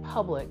teaching the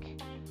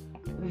public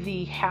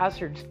the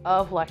hazards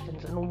of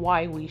lectins and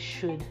why we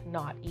should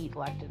not eat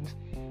lectins,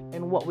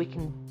 and what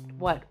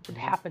would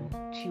happen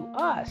to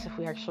us if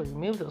we actually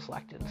remove those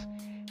lectins,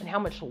 and how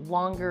much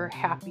longer,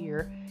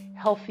 happier,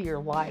 healthier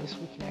lives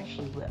we can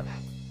actually live.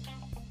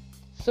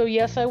 So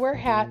yes, I wear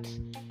hats,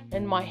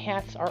 and my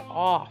hats are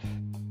off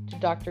to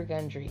Dr.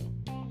 Gundry.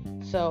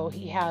 So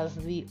he has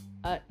the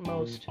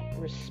utmost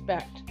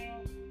respect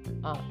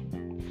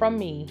from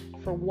me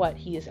for what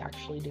he is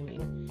actually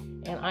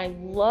doing. And I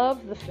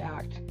love the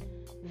fact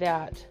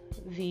that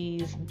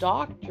these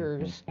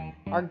doctors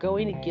are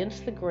going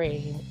against the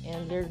grain,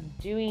 and they're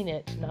doing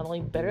it to not only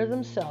better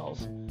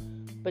themselves,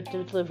 but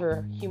to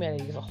deliver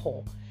humanity as a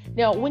whole.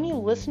 Now, when you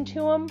listen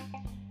to him,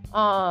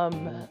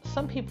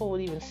 some people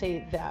would even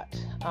say that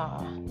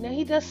now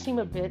he does seem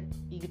a bit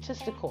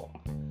egotistical.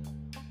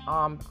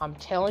 I'm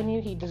telling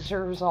you, he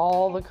deserves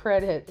all the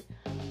credit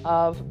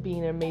of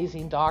being an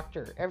amazing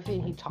doctor.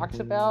 Everything he talks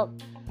about,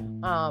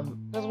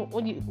 because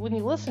when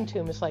you listen to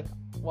him, it's like,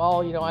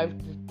 well,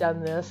 I've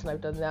done this and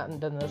I've done that and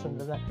done this and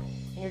done that,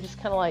 and you're just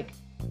kind of like,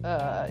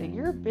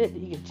 you're a bit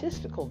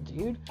egotistical,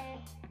 dude.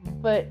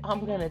 But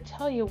I'm gonna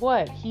tell you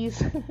what, he's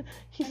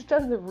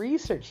done the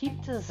research. He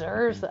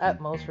deserves the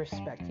utmost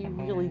respect. He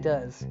really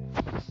does.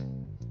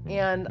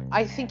 And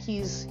I think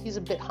he's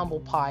a bit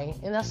humble pie,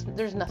 and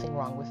there's nothing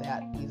wrong with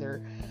that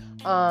either.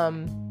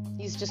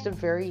 He's just a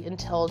very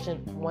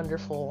intelligent,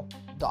 wonderful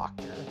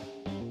doctor.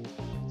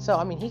 So,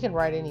 I mean, he can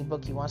write any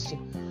book he wants to.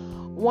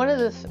 One of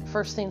the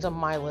first things on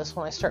my list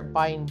when I start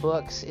buying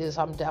books is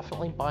I'm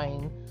definitely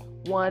buying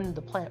one,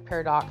 the Plant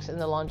Paradox and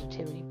the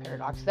Longevity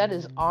Paradox. That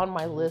is on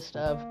my list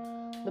of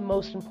the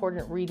most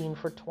important reading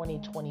for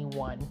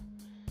 2021.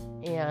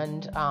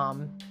 And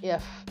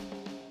if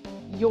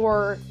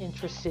you're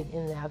interested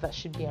in that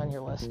should be on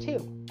your list too.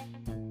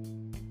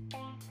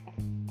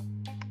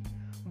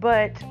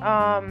 But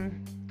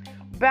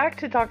back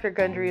to Dr.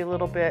 Gundry a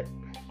little bit.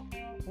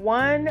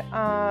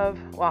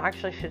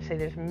 Actually I should say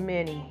there's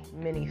many,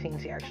 many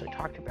things he actually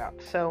talked about.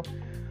 So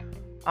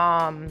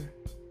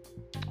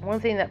one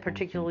thing that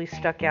particularly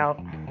stuck out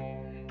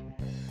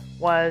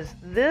was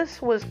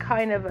this was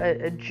kind of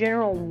a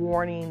general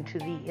warning to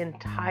the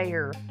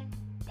entire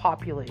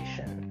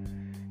population.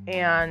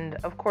 And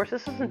of course,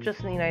 this isn't just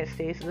in the United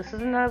States. This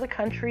is in other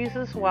countries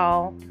as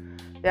well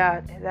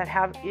that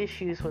have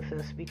issues with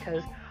this,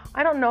 because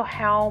I don't know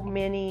how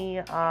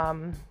many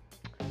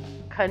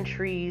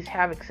countries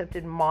have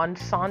accepted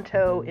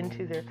Monsanto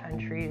into their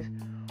countries,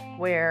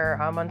 where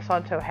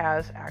Monsanto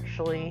has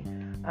actually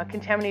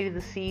contaminated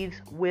the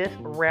seeds with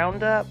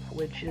Roundup,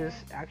 which is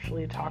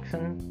actually a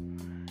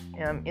toxin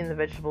in the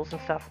vegetables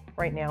and stuff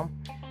right now.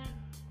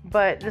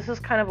 But this is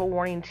kind of a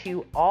warning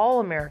to all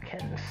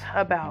Americans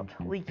about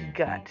leaky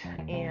gut.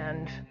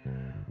 And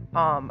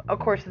of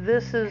course,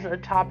 this is a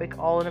topic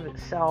all in of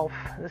itself.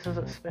 This is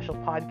a special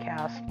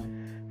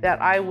podcast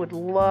that I would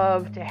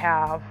love to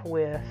have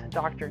with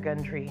Dr.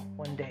 Gundry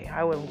one day.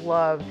 I would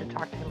love to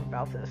talk to him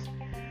about this,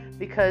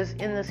 because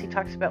in this he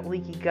talks about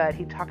leaky gut.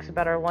 He talks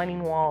about our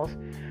lining walls,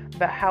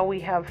 about how we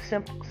have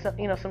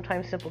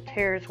sometimes simple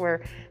tears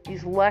where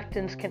these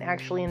lectins can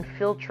actually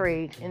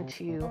infiltrate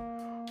into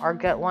our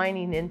gut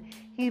lining. And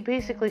he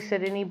basically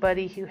said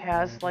anybody who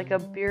has like a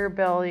beer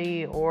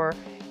belly, or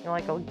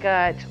like a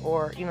gut,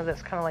 or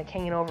that's kind of like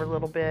hanging over a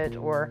little bit,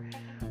 or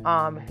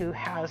who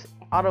has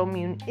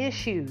autoimmune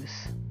issues.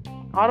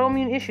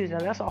 Now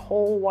that's a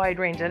whole wide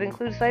range. That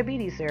includes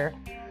diabetes there.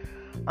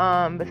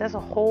 But that's a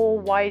whole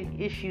wide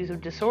issues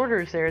of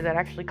disorders there that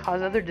actually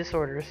cause other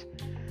disorders.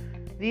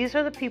 These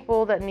are the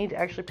people that need to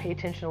actually pay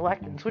attention to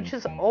lectins, which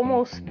is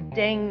almost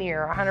dang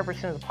near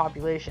 100% of the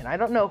population. I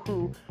don't know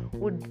who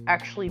would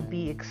actually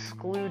be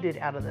excluded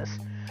out of this.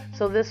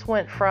 So this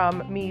went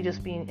from me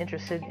just being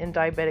interested in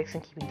diabetics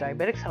and keeping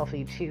diabetics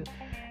healthy to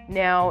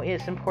now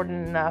it's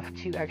important enough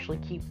to actually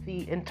keep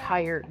the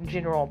entire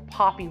general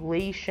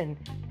population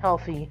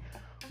healthy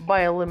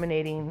by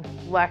eliminating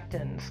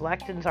lectins.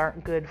 Lectins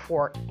aren't good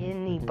for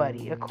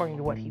anybody, according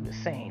to what he was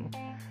saying.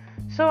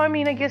 So, I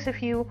mean, I guess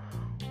if you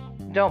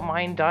don't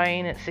mind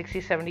dying at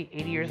 60, 70,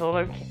 80 years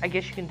old, I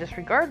guess you can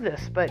disregard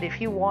this. But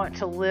if you want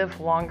to live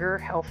longer,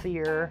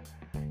 healthier,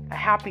 a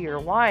happier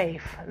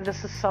life,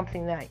 this is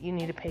something that you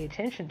need to pay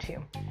attention to.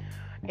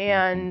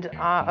 And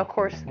of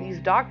course, these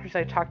doctors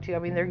I talk to, I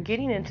mean, they're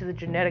getting into the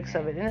genetics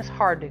of it, and it's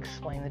hard to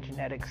explain the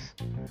genetics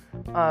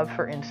of,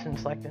 for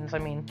instance, lectins. I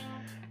mean,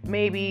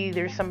 maybe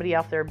there's somebody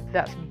out there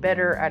that's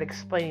better at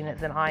explaining it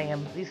than I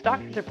am. These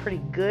doctors are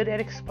pretty good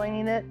at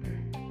explaining it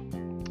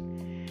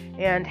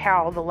and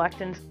how the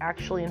lectins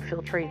actually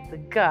infiltrate the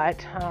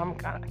gut.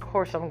 Of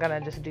course, I'm going to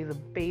just do the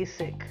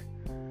basic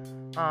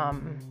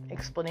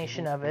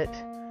explanation of it.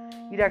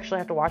 You'd actually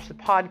have to watch the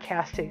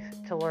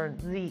podcast to learn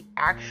the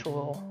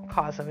actual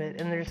cause of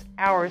it. And there's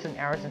hours and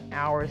hours and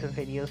hours of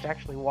videos to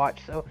actually watch.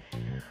 So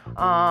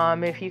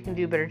if you can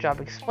do a better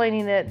job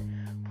explaining it,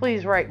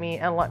 please write me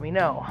and let me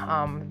know.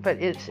 But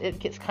it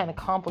gets kind of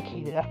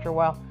complicated after a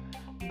while.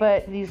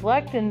 But these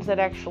lectins that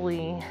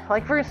actually,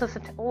 like for instance,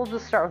 we'll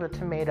just start with the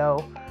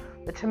tomato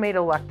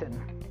lectin.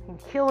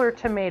 Killer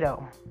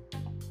tomato.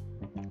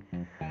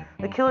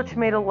 The killer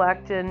tomato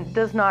lectin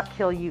does not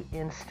kill you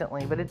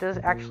instantly, but it does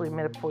actually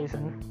emit a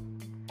poison.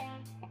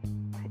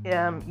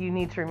 You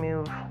need to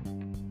remove,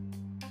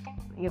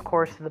 of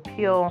course, the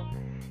peel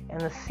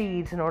and the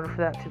seeds in order for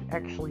that to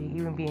actually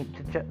even be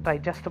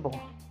digestible,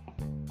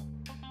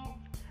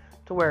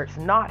 to where it's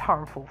not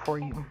harmful for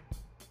you.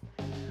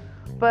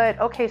 But,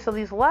 okay, so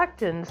these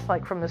lectins,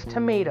 like from this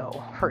tomato,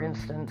 for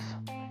instance,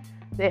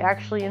 they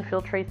actually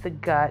infiltrate the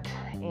gut,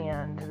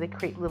 and they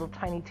create little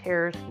tiny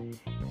tears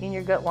in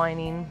your gut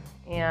lining.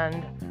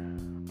 And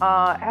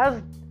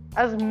as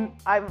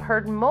I've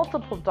heard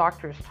multiple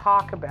doctors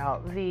talk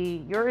about,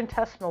 your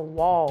intestinal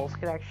walls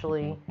can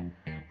actually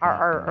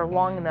are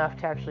long enough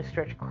to actually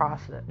stretch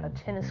across a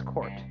tennis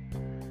court.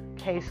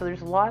 Okay, so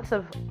there's lots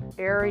of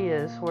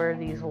areas where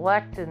these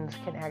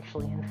lectins can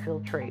actually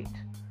infiltrate.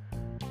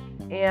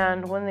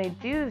 And when they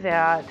do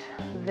that,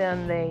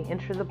 then they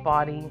enter the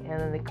body, and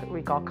then they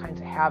wreak all kinds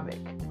of havoc.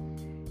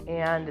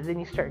 And then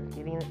you start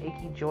getting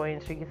achy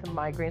joints, or you get the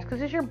migraines,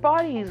 because it's your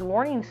body's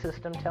warning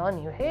system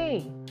telling you,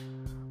 hey,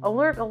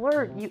 alert,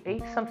 alert, you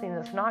ate something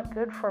that's not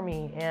good for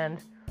me,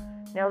 and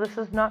now this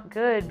is not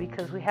good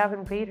because we have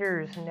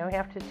invaders, and now we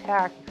have to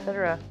attack,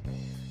 etc.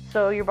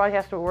 So your body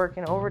has to work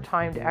in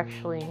overtime to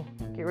actually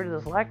get rid of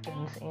those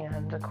lectins.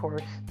 And of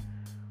course,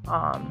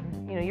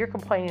 you're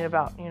complaining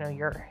about,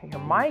 your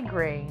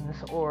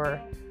migraines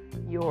or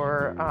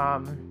your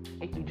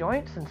achy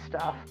joints and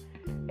stuff,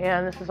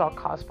 and this is all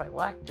caused by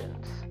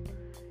lectins.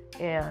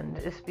 And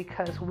it's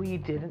because we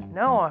didn't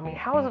know. I mean,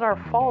 how is it our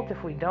fault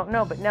if we don't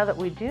know? But now that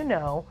we do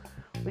know,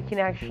 we can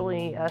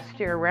actually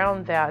steer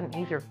around that and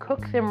either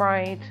cook them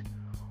right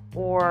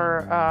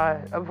or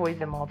avoid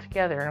them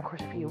altogether. And of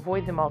course, if you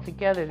avoid them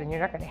altogether, then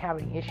you're not going to have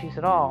any issues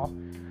at all.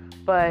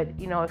 But,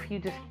 if you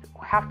just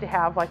have to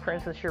have, like, for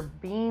instance, your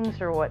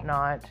beans or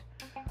whatnot,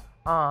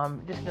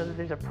 just know that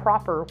there's a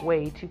proper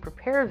way to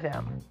prepare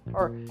them.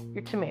 Or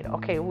your tomato.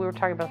 Okay, we were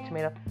talking about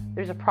tomato.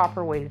 There's a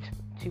proper way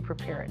to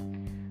prepare it.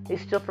 They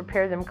still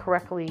prepare them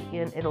correctly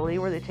in Italy,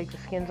 where they take the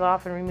skins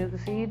off and remove the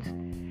seeds.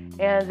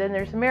 And then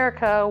there's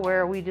America,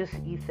 where we just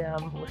eat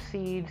them with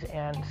seeds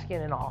and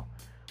skin and all,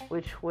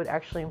 which would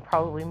actually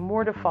probably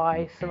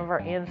mortify some of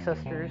our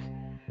ancestors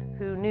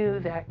who knew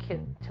that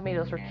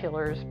tomatoes were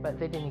killers, but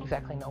they didn't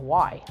exactly know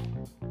why.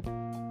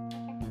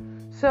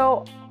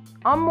 So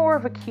I'm more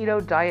of a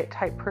keto diet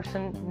type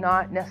person,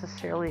 not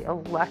necessarily a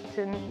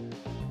lectin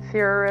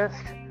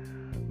theorist,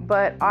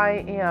 but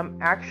I am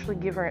actually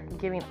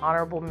giving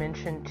honorable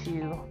mention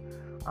to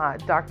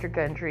Dr.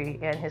 Gundry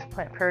and his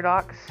plant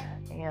paradox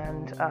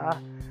and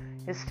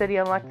his study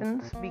on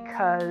lectins,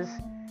 because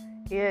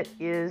it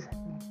is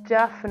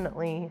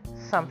definitely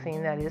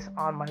something that is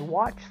on my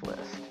watch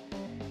list.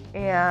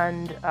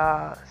 And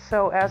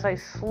so as I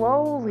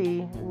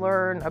slowly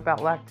learn about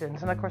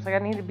lectins, and of course I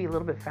need to be a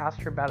little bit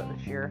faster about it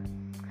this year,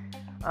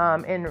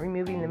 and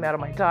removing them out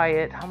of my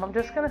diet, I'm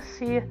just going to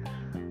see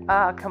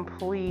a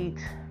complete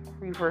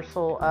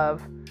reversal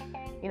of,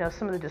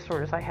 some of the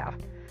disorders I have.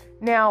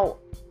 Now,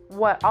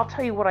 I'll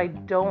tell you what I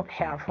don't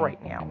have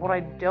right now. What I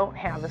don't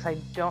have is I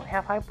don't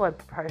have high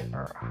blood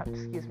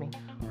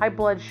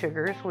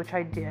sugars, which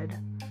I did.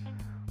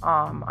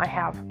 I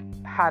have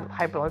had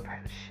high blood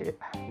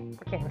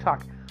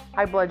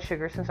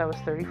sugar since I was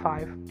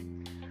 35.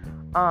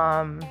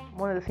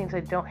 One of the things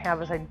I don't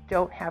have is I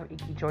don't have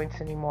achy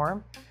joints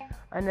anymore.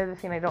 Another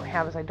thing I don't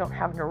have is I don't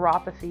have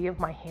neuropathy of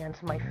my hands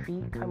and my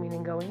feet coming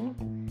and going.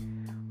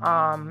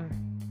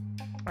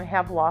 I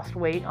have lost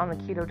weight on the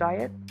keto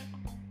diet.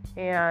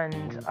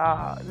 And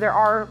there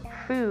are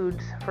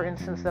foods, for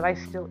instance, that I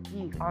still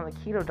eat on the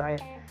keto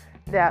diet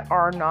that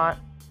are not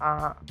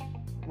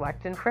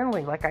lectin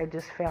friendly. Like I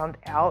just found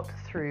out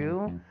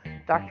through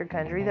Dr.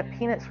 Gundry that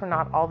peanuts were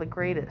not all the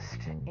greatest.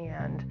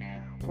 And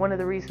one of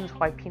the reasons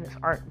why peanuts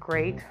aren't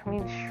great, I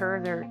mean, sure,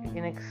 they're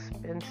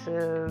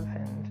inexpensive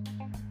and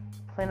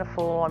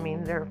plentiful. I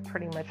mean, they're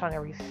pretty much on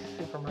every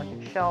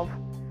supermarket shelf.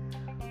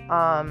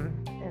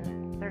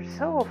 And they're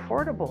so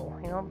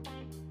affordable, $1,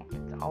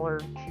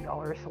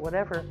 $2,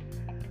 whatever.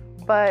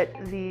 But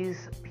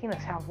these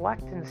peanuts have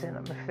lectins in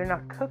them. If they're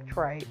not cooked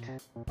right,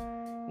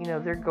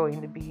 they're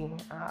going to be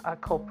a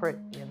culprit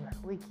in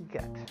leaky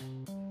gut.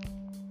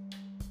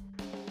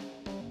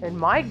 And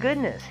my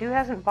goodness, who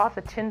hasn't bought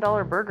the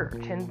 $10 burger?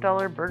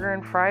 $10 burger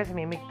and fries. I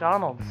mean,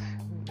 McDonald's.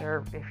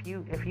 If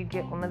you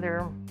get one of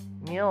their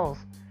meals,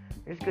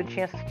 there's a good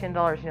chance it's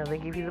 $10. They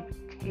give you the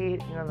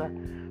potato,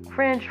 the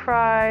French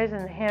fries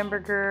and the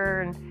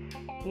hamburger, and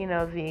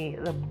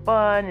the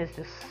bun is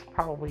just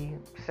probably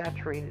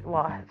saturated.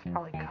 Well, it's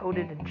probably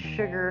coated in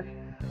sugar.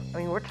 I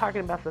mean, we're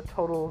talking about the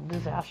total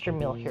disaster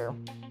meal here,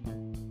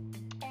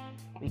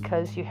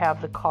 because you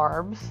have the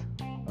carbs,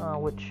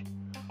 which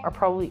are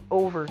probably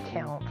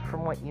overcount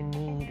from what you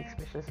need,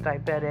 especially as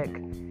diabetic.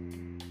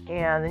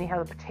 And then you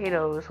have the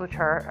potatoes, which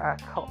are a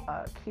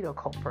keto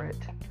culprit.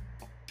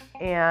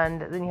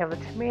 And then you have the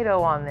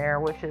tomato on there,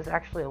 which is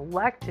actually a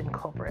lectin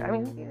culprit. I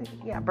mean,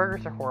 yeah,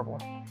 burgers are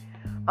horrible.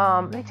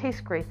 They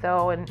taste great,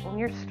 though, and when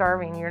you're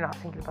starving, you're not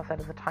thinking about that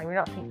at the time. You're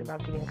not thinking about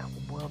getting a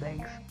couple boiled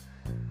eggs.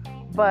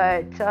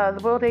 But the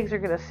boiled eggs are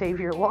going to save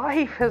your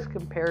life as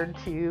compared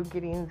to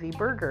getting the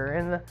burger,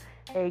 and the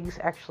eggs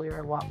actually are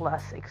a lot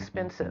less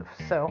expensive.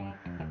 So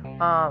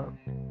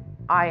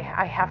I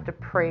have to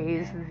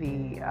praise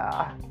the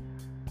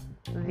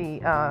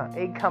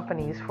egg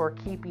companies for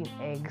keeping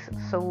eggs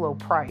so low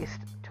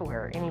priced to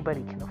where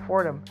anybody can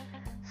afford them.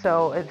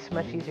 So it's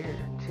much easier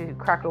to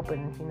crack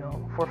open,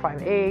 4 or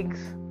 5 eggs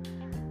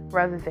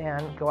rather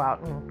than go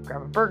out and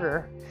grab a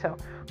burger. So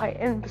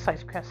and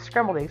besides,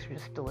 scrambled eggs are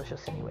just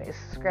delicious anyways.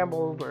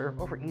 Scrambled or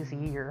over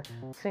easy or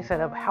sunny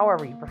side up,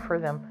 however you prefer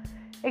them,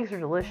 eggs are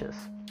delicious.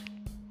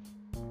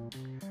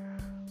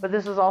 But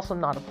this is also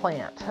not a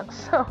plant.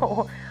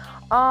 So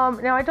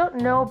now I don't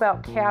know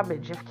about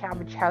cabbage, if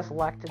cabbage has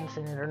lectins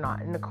in it or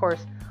not. And of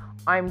course,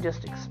 I'm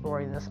just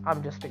exploring this.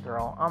 I'm just a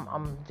girl.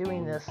 I'm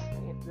doing this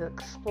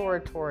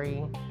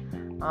exploratory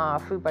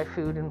food by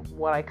food and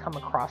what I come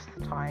across at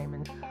the time.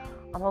 And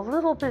I'm a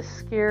little bit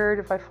scared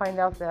if I find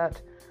out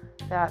that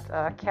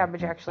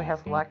cabbage actually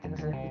has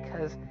lectins in it,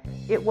 because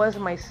it was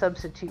my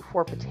substitute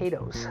for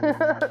potatoes.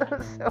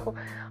 So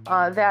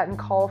that and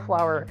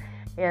cauliflower.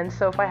 And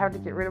so if I have to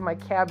get rid of my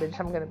cabbage,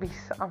 I'm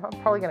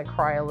probably going to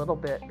cry a little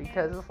bit,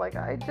 because it's like,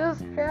 I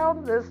just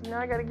found this, now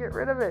I got to get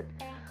rid of it.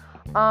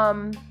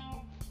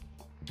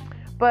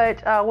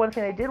 But one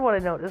thing I did want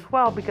to note as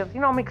well, because,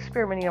 I'm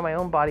experimenting on my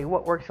own body,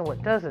 what works and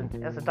what doesn't.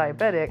 As a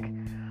diabetic,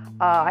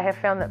 I have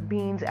found that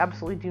beans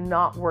absolutely do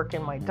not work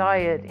in my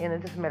diet, and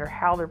it doesn't matter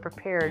how they're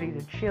prepared,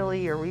 either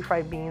chili or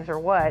refried beans or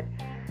what.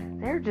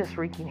 They're just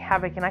wreaking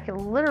havoc, and I can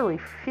literally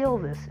feel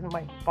this in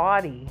my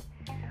body.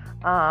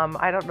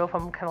 I don't know if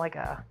I'm kind of like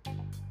a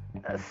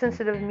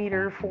sensitive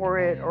meter for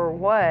it or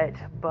what,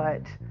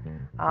 but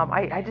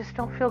I just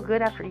don't feel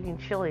good after eating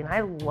chili, and I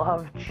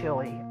love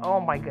chili. Oh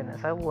my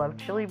goodness, I love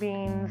chili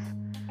beans.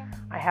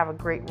 I have a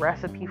great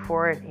recipe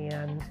for it,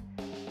 and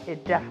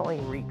it definitely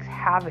wreaks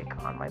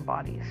havoc on my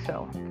body,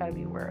 so gotta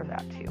be aware of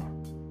that too.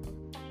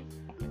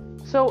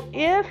 So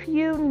if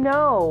you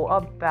know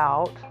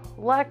about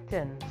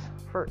lectins,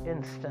 for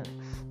instance,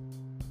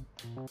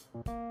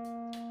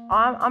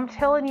 I'm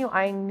telling you,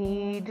 I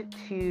need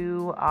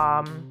to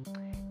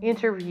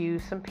interview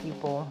some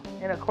people,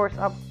 and of course,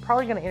 I'm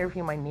probably going to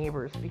interview my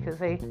neighbors, because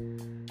there's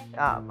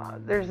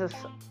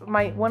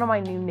one of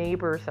my new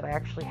neighbors that I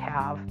actually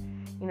have.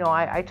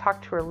 I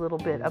talked to her a little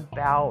bit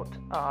about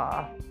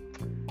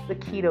the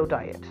keto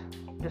diet,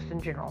 just in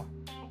general,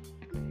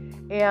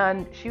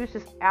 and she was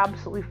just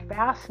absolutely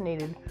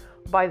fascinated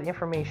by the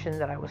information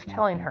that I was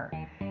telling her.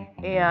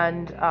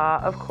 And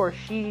of course,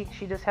 she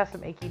just has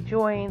some achy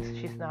joints.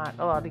 She's not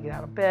allowed to get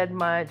out of bed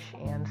much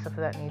and stuff of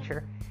that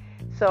nature.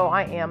 So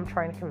I am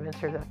trying to convince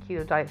her that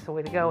keto diet's the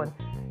way to go. And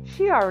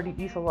she already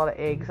eats a lot of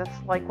eggs.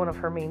 That's like one of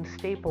her main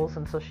staples.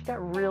 And so she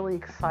got really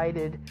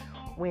excited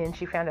when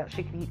she found out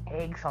she could eat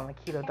eggs on the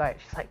keto diet.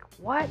 She's like,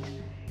 "What?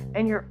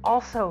 And you're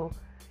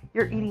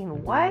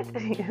eating what?"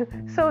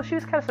 So she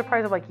was kind of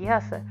surprised. I'm like,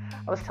 "Yes." I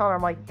was telling her,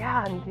 I'm like,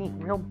 "Yeah, and you can eat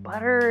real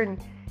butter, and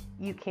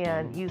you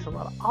can use a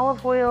lot of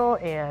olive oil,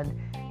 and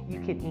you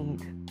can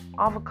eat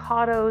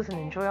avocados and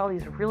enjoy all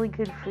these really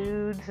good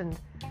foods and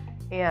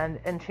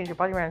change your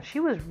body around." She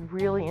was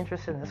really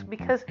interested in this,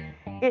 because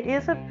it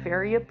is a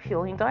very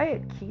appealing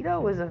diet.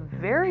 Keto is a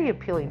very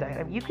appealing diet.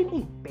 I mean, you can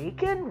eat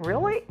bacon,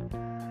 really?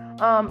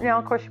 Now,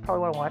 of course, you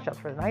probably want to watch out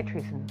for the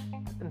nitrates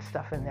and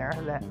stuff in there,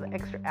 the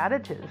extra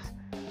additives.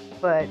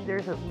 But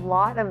there's a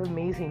lot of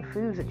amazing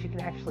foods that you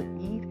can actually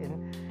eat,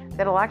 and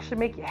that'll actually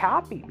make you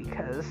happy,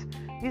 because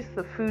these are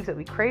the foods that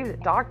we crave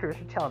that doctors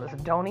are telling us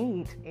don't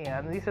eat,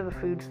 and these are the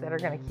foods that are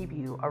going to keep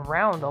you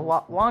around a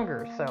lot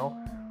longer. So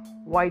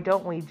why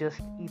don't we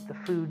just eat the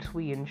foods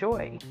we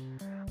enjoy?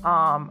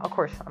 Of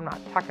course, I'm not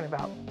talking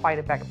about bite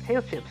a bag of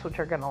potato chips, which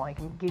are going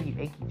to give you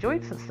achy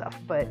joints and stuff,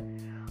 but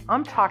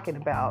I'm talking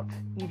about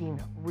eating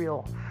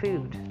real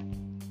food.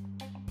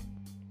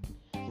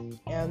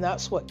 And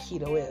that's what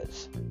keto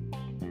is.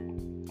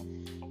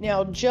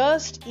 Now,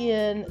 just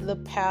in the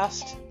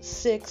past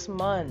 6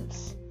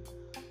 months,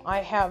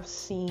 I have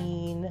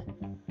seen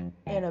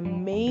an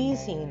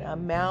amazing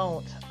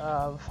amount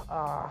of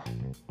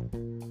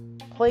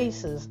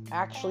places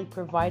actually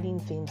providing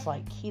things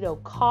like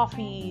keto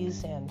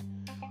coffees and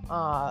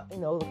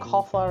the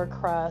cauliflower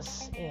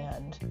crusts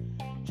and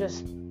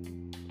just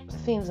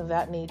things of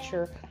that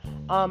nature.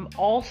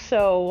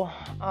 Also,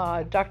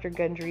 Dr.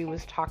 Gundry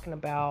was talking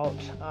about,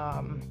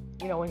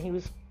 when he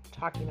was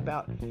talking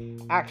about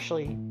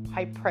actually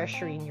high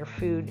pressuring your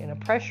food in a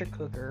pressure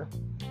cooker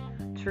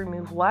to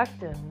remove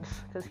lectins,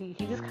 because he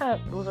just kind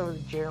of goes over the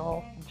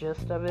general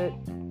gist of it.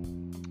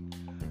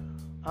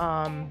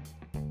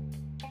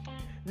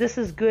 This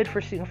is good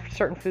for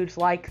certain foods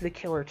like the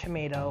killer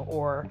tomato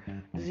or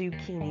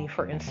zucchini,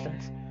 for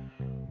instance.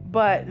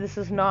 But this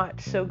is not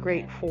so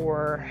great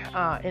for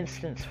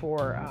instance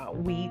for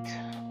wheat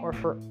or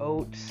for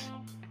oats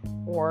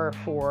or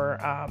for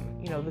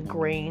the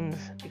grains,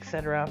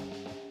 etc.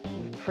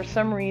 For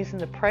some reason,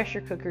 the pressure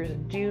cookers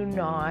do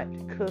not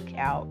cook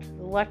out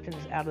the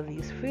lectins out of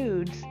these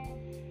foods,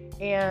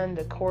 and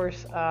of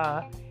course,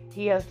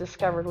 he has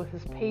discovered with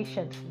his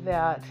patients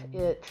that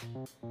it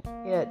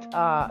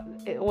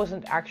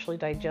wasn't actually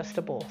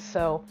digestible.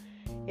 So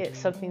it's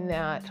something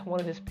that one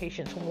of his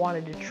patients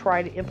wanted to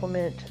try to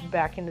implement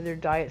back into their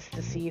diets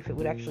to see if it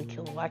would actually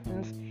kill the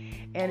lectins,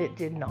 and it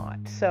did not.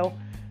 So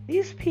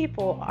these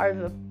people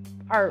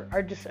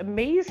are just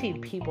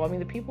amazing people. I mean,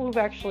 the people who've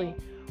actually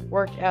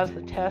worked as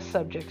the test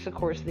subjects, of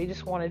course, they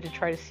just wanted to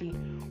try to see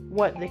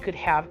what they could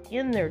have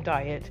in their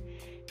diet,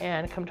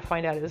 and come to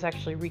find out it was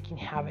actually wreaking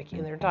havoc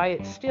in their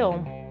diet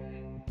still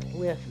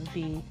with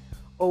the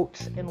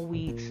oats and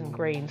wheats and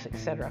grains,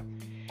 etc.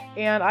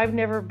 And I've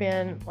never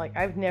been like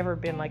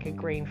a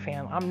grain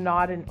fan. I'm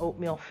not an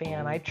oatmeal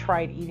fan. I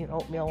tried eating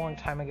oatmeal a long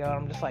time ago, and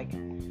I'm just like,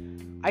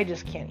 I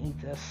just can't eat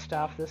this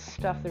stuff.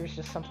 There's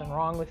just something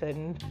wrong with it.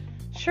 And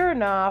sure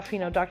enough,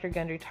 Dr.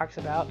 Gundry talks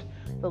about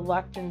the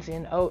lectins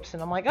in oats,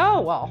 and I'm like, oh,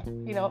 well,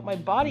 my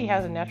body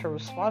has a natural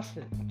response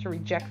to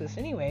reject this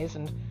anyways.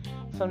 And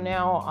so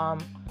now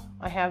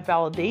I have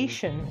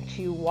validation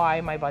to why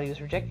my body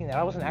was rejecting that.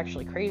 I wasn't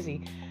actually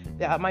crazy.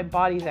 My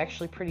body's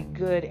actually pretty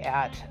good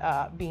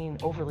at being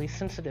overly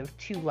sensitive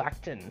to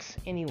lectins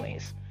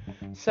anyways.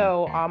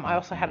 So I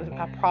also had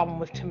a problem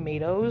with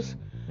tomatoes.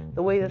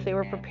 The way that they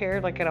were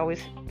prepared, like I'd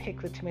always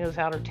pick the tomatoes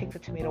out or take the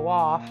tomato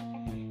off,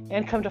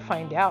 and come to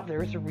find out there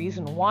was a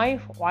reason why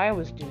I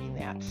was doing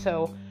that.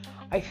 So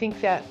I think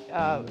that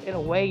in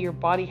a way your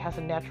body has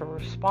a natural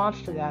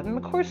response to that. And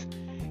of course,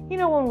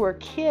 when we're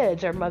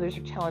kids, our mothers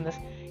are telling us,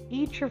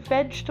 eat your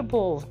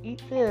vegetables,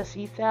 eat this,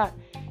 eat that.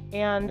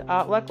 And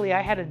luckily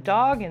I had a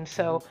dog, and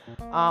so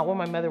when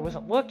my mother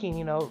wasn't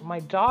looking, my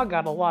dog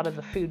got a lot of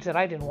the foods that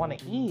I didn't want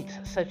to eat,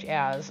 such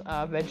as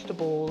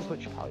vegetables,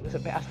 which probably was a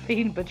bad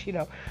thing, but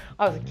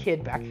I was a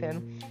kid back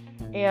then.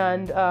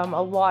 And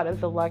a lot of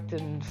the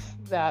lectins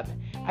that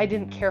I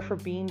didn't care for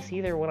beans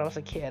either when I was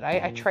a kid.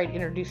 I tried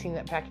introducing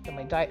that back into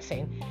my diet,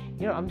 saying,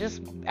 I'm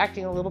just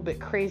acting a little bit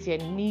crazy. I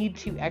need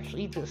to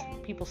actually eat this.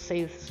 People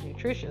say this is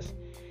nutritious.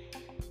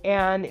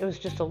 And it was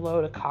just a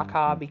load of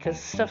caca, because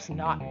stuff's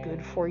not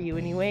good for you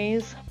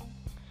anyways.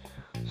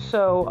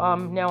 So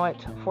now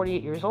at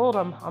 48 years old,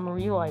 I'm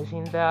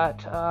realizing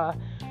that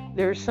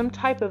there's some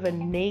type of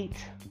innate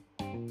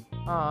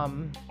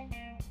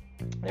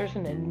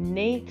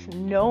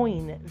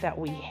knowing that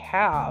we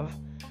have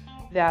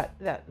that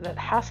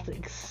has to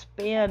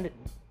expand,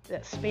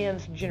 that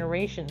spans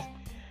generations,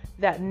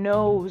 that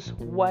knows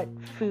what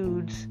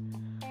foods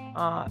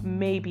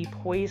may be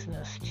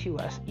poisonous to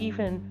us,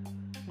 even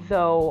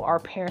though our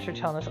parents are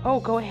telling us, oh,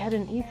 go ahead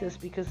and eat this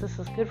because this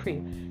is good for you.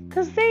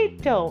 Because they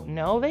don't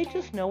know. They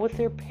just know what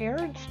their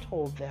parents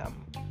told them.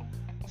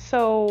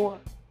 So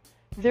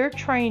they're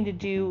trying to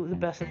do the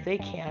best that they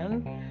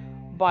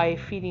can by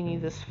feeding you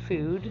this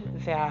food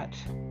that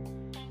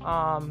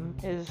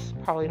is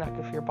probably not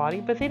good for your body.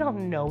 But they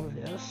don't know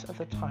this at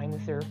the time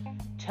that they're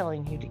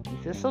telling you to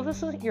eat this. So this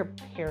isn't your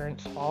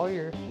parents' fault or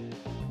your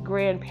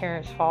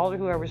grandparents' fault or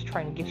whoever's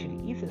trying to get you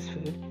to eat this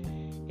food.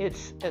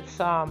 It's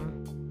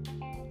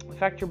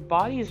the fact your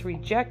body is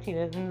rejecting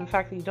it, and the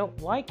fact that you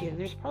don't like it,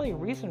 there's probably a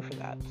reason for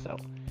that. So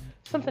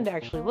something to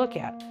actually look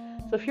at.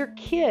 So if your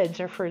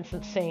kids are, for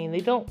instance, saying they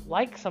don't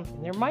like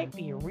something, there might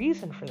be a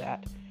reason for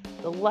that.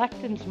 The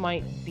lectins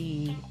might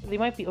be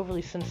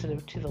overly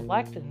sensitive to the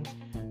lectins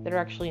that are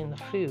actually in the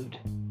food.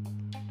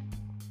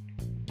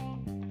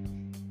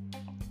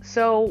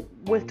 So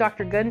with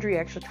Dr. Gundry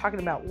actually talking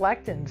about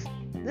lectins,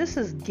 this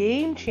is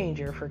game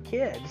changer for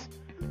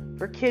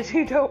kids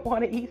who don't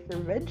want to eat their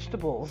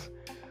vegetables.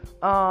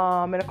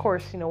 And of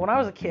course, when I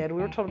was a kid,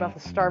 we were told about the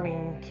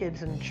starving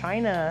kids in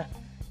China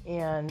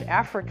and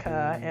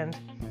Africa, and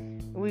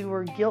we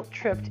were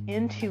guilt-tripped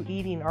into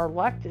eating our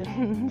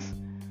lectins.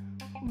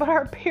 But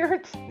our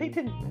parents, they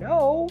didn't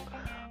know.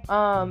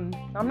 I'm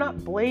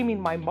not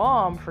blaming my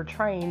mom for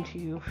trying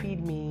to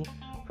feed me,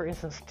 for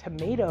instance,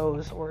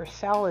 tomatoes or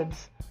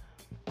salads.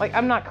 Like,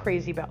 I'm not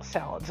crazy about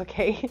salads,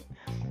 okay?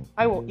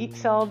 I will eat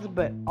salads,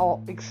 but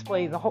I'll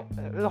explain the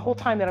whole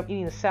time that I'm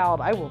eating a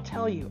salad, I will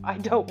tell you I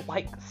don't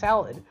like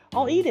salad.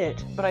 I'll eat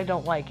it, but I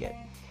don't like it.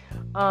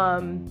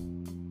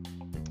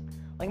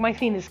 Like my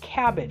thing is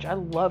cabbage. I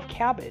love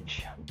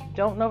cabbage.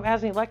 Don't know if it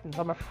has any lectins.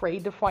 I'm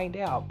afraid to find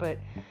out. But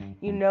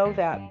you know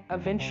that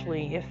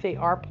eventually, if they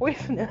are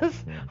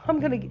poisonous, I'm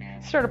going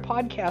to start a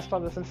podcast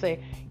on this and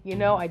say,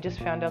 I just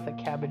found out that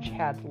cabbage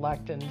had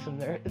lectins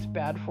and it's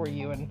bad for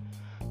you. And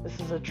this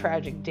is a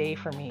tragic day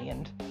for me.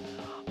 And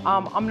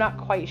I'm not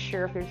quite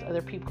sure if there's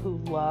other people who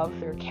love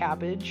their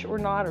cabbage or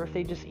not, or if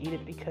they just eat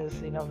it because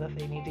they know that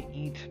they need to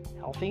eat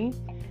healthy.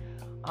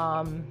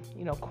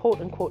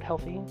 Quote unquote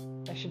healthy.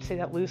 I should say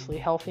that loosely,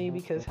 healthy,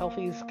 because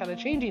healthy is kind of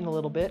changing a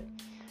little bit.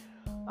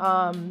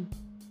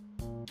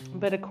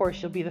 But of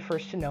course, you'll be the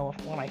first to know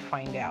when I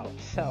find out.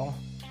 So,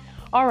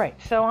 all right.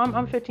 So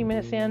I'm 15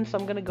 minutes in, so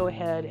I'm going to go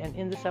ahead and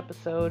end this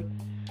episode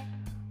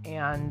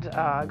and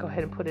go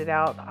ahead and put it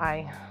out.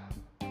 I,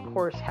 of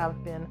course,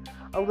 have been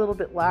a little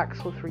bit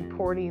lax with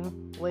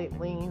reporting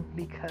lately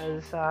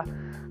because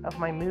of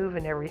my move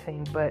and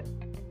everything, but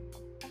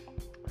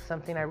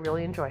something I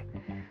really enjoy.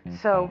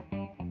 So,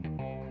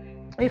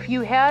 if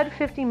you had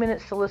 50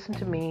 minutes to listen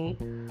to me,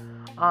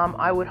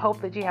 I would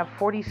hope that you have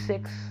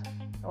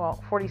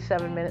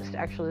 47 minutes to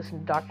actually listen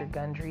to Dr.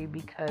 Gundry,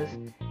 because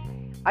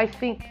I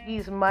think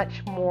he's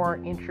much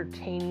more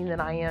entertaining than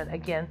I am.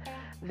 Again,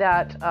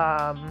 that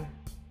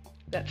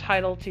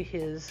title to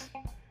his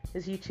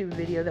YouTube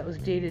video that was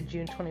dated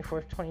June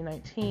 24th,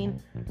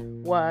 2019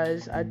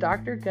 was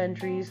Dr.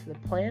 Gundry's The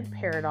Plant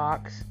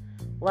Paradox,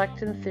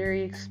 Lectin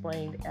Theory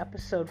Explained,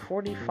 episode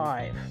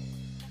 45.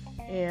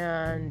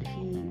 And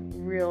he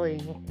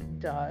really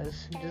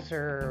does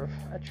deserve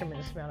a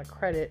tremendous amount of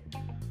credit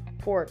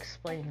for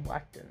explaining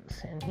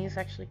lectins. And he's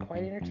actually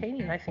quite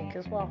entertaining, I think,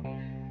 as well.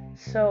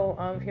 So,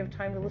 if you have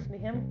time to listen to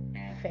him,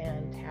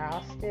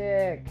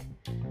 fantastic.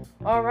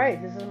 All right,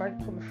 this is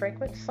Margaret Coleman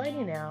Franklin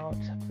signing out.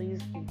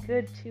 Please be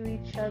good to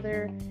each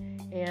other.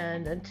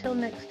 And until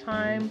next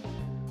time,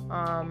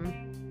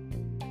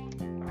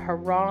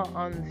 hurrah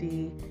on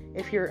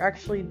if you're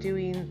actually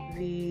doing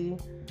the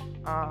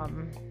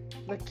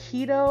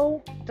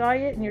keto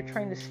diet and you're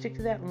trying to stick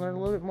to that and learn a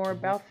little bit more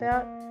about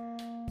that,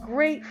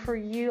 great for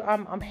you.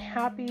 I'm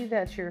happy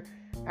that you're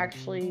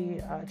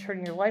actually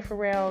turning your life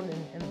around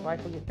and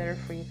life will get better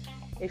for you.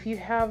 If you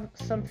have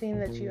something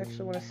that you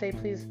actually want to say,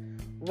 please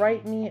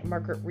write me at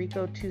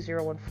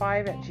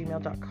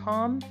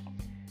margaretrico2015@gmail.com.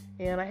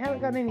 And I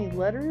haven't gotten any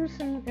letters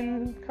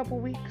in a couple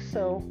weeks,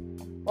 so,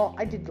 well,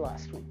 I did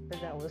last week,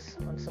 but that was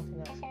on something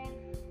else.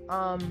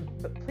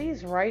 But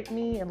please write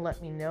me and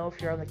let me know if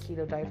you're on the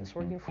keto diet that's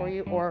working for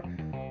you, or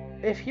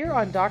if you're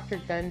on Dr.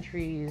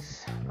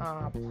 Gundry's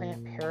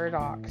Plant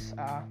Paradox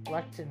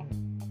lectin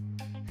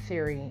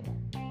theory.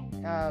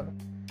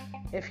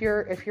 If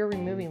you're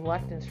removing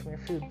lectins from your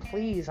food,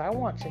 please, I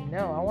want to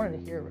know. I wanted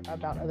to hear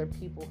about other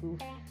people who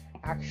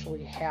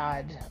actually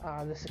had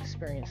this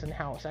experience and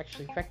how it's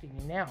actually affecting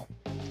you now.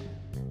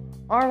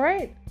 All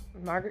right,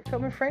 Margaret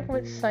Coleman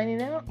Franklin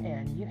signing out,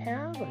 and you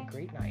have a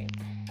great night.